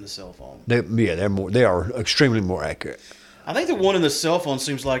accurate than the cell phone. They are extremely more accurate. I think the one in the cell phone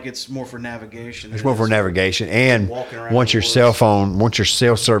seems like it's more for navigation. It's more for navigation, and once your cell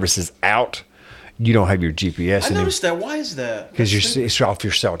service is out, you don't have your GPS. I noticed that. Why is that? Because it's off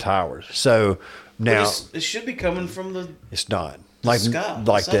your cell towers. So now it should be coming from the. It's not the sky,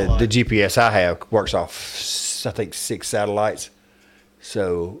 the GPS I have works off. I think 6 satellites.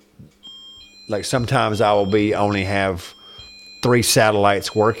 So. Like sometimes I will only have 3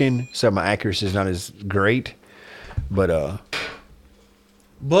 satellites working, so my accuracy is not as great. But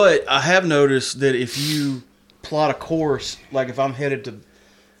I have noticed that if you plot a course, like if I'm headed to,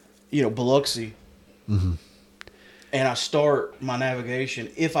 Biloxi, and I start my navigation,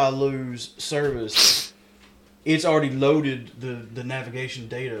 if I lose service, it's already loaded the navigation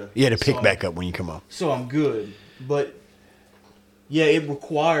data. Yeah, to pick back up when you come up. So I'm good, but yeah, it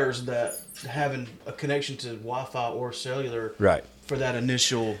requires that. Having a connection to Wi-Fi or cellular for that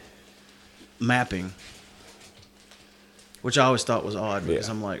initial mapping, which I always thought was odd because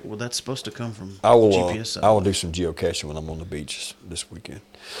I'm like, well, that's supposed to come from GPS. I will do some geocaching when I'm on the beach this weekend.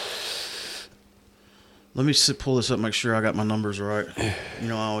 Let me pull this up, make sure I got my numbers right. I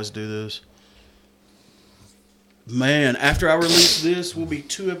always do this. Man, after I release this, we'll be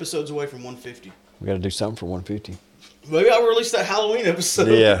 2 episodes away from 150. We got to do something for 150. Maybe I'll release that Halloween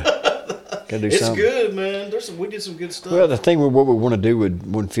episode. Yeah. It's good, man. We did some good stuff. Well, the thing with what we want to do with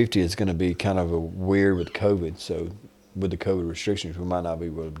 150 is going to be kind of a weird with COVID. So, with the COVID restrictions, we might not be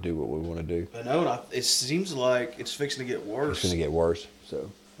able to do what we want to do. I know. It seems like it's fixing to get worse. It's going to get worse. So,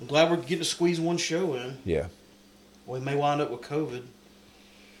 I'm glad we're getting to squeeze one show in. Yeah. We may wind up with COVID,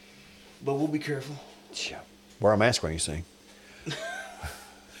 but we'll be careful. Yeah. Wear a mask when you sing.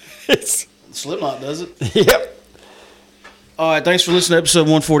 Slipknot does it. Yep. All right, thanks for listening to episode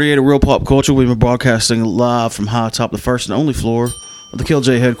 148 of Real Pop Culture. We've been broadcasting live from high atop the first and only floor of the Kill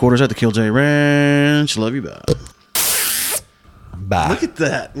J headquarters at the Kill J Ranch. Love you, bye. Bye. Look at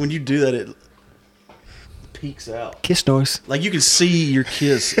that. When you do that, it peeks out. Kiss noise. Like you can see your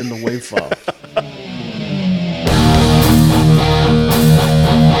kiss in the wavefile.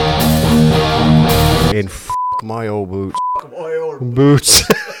 And my old boots. Boots.